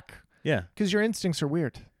fight back. Yeah. Because your instincts are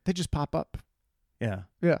weird. They just pop up. Yeah.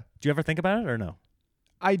 Yeah. Do you ever think about it or no?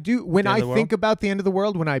 I do. When The end I of the think about the end of the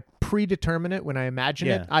world, when I predetermine it, when I imagine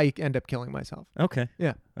Yeah. it, I end up killing myself. Okay.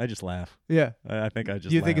 Yeah. I just laugh. Yeah. I think I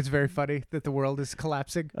just You laugh. think it's very funny that the world is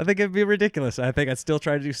collapsing? I think it'd be ridiculous. I think I'd still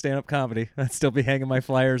try to do stand-up comedy. I'd still be hanging my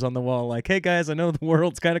flyers on the wall like, hey, guys, I know the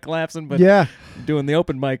world's kind of collapsing, but Yeah. doing the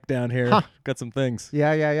open mic down here. Huh. Got some things.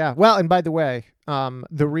 Yeah. Well, and by the way,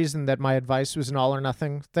 the reason that my advice was an all or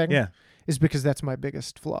nothing thing Yeah. is because that's my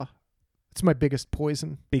biggest flaw. It's my biggest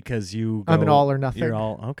poison. Because you I'm an go- all or nothing. You're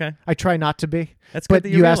all, okay. I try not to be. That's good But that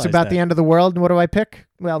you asked realize about that. the end of the world, and what do I pick?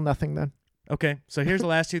 Well, nothing then. Okay, so here's the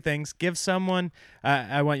last 2 things. Give someone,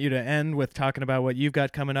 I want you to end with talking about what you've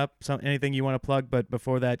got coming up, anything you want to plug, but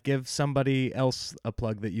before that, give somebody else a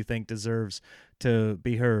plug that you think deserves to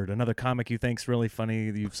be heard. Another comic you think's really funny,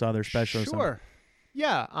 you saw their special or something. Sure.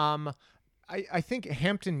 Yeah. I think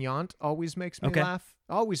Hampton Yount always makes me Okay. laugh.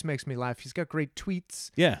 Always makes me laugh. He's got great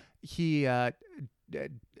tweets. Yeah, He,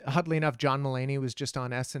 oddly enough, John Mulaney was just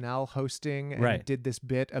on SNL hosting and Right. did this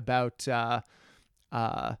bit about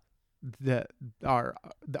our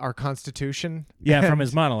Constitution. yeah, from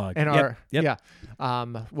his monologue. And Yep, our yep.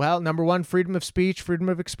 well, number 1, freedom of speech, freedom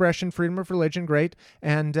of expression, freedom of religion, great.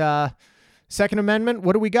 And Second Amendment,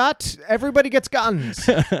 what do we got? Everybody gets guns.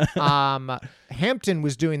 Hampton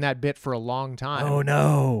was doing that bit for a long time. Oh,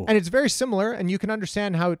 no. And it's very similar, and you can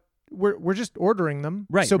understand how we're just ordering them.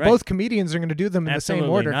 Right, So right. both comedians are going to do them in Absolutely. the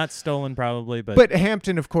same order. Not stolen, probably, but But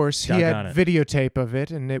Hampton, of course, he Doggone had it. videotape of it,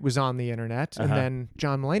 and it was on the internet. And Uh-huh. then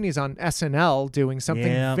John Mulaney's on SNL doing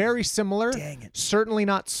something Yeah. very similar. Dang it. Certainly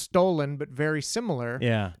not stolen, but very similar.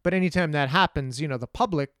 yeah. But anytime that happens, the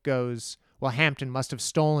public goes, well, Hampton must have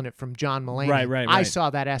stolen it from John Mulaney. Right, I right. saw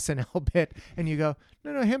that SNL bit. And you go,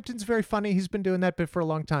 no, Hampton's very funny. He's been doing that bit for a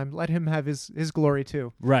long time. Let him have his glory,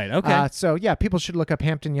 too. Right. Okay. So, yeah, people should look up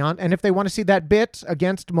Hampton Yount. And if they want to see that bit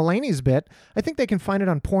against Mulaney's bit, I think they can find it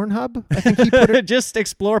on Pornhub. I think he put it. Just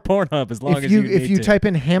explore Pornhub as long If as you you if need you to. type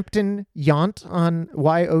in Hampton Yount on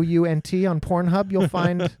YOUNT on Pornhub, you'll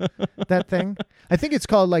find that thing. I think it's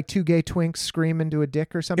called like Two Gay Twinks Scream Into a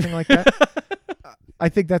Dick or something like that. I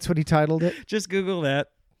think that's what he titled it. Just Google that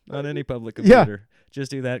on any public Yeah. computer. Just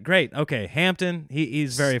do that. Great. Okay. Hampton,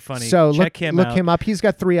 he's very funny. So Check him look out. him up. He's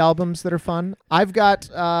got 3 albums that are fun. I've got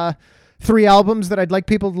 3 albums that I'd like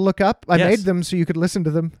people to look up. I Yes. made them so you could listen to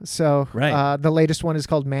them. So Right. the latest one is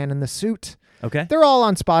called Man in the Suit. Okay. They're all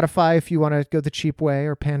on Spotify if you want to go the cheap way,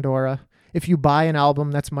 or Pandora. If you buy an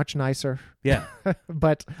album, that's much nicer. Yeah.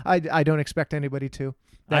 But I don't expect anybody to.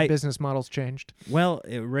 That I- business model's changed. Well,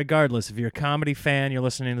 regardless, if you're a comedy fan, you're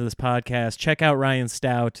listening to this podcast, check out Ryan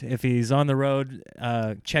Stout. If he's on the road,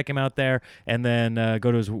 check him out there, and then go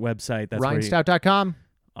to his website. That's where RyanStout.com.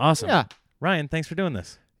 Awesome. Yeah. Ryan, thanks for doing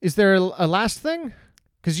this. Is there a last thing?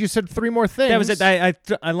 Because you said 3 more things. That was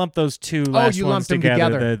it. I lumped those two last you ones lumped them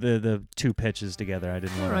together. together. The 2 pitches together. I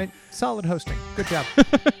didn't All want right. Solid hosting. Good job.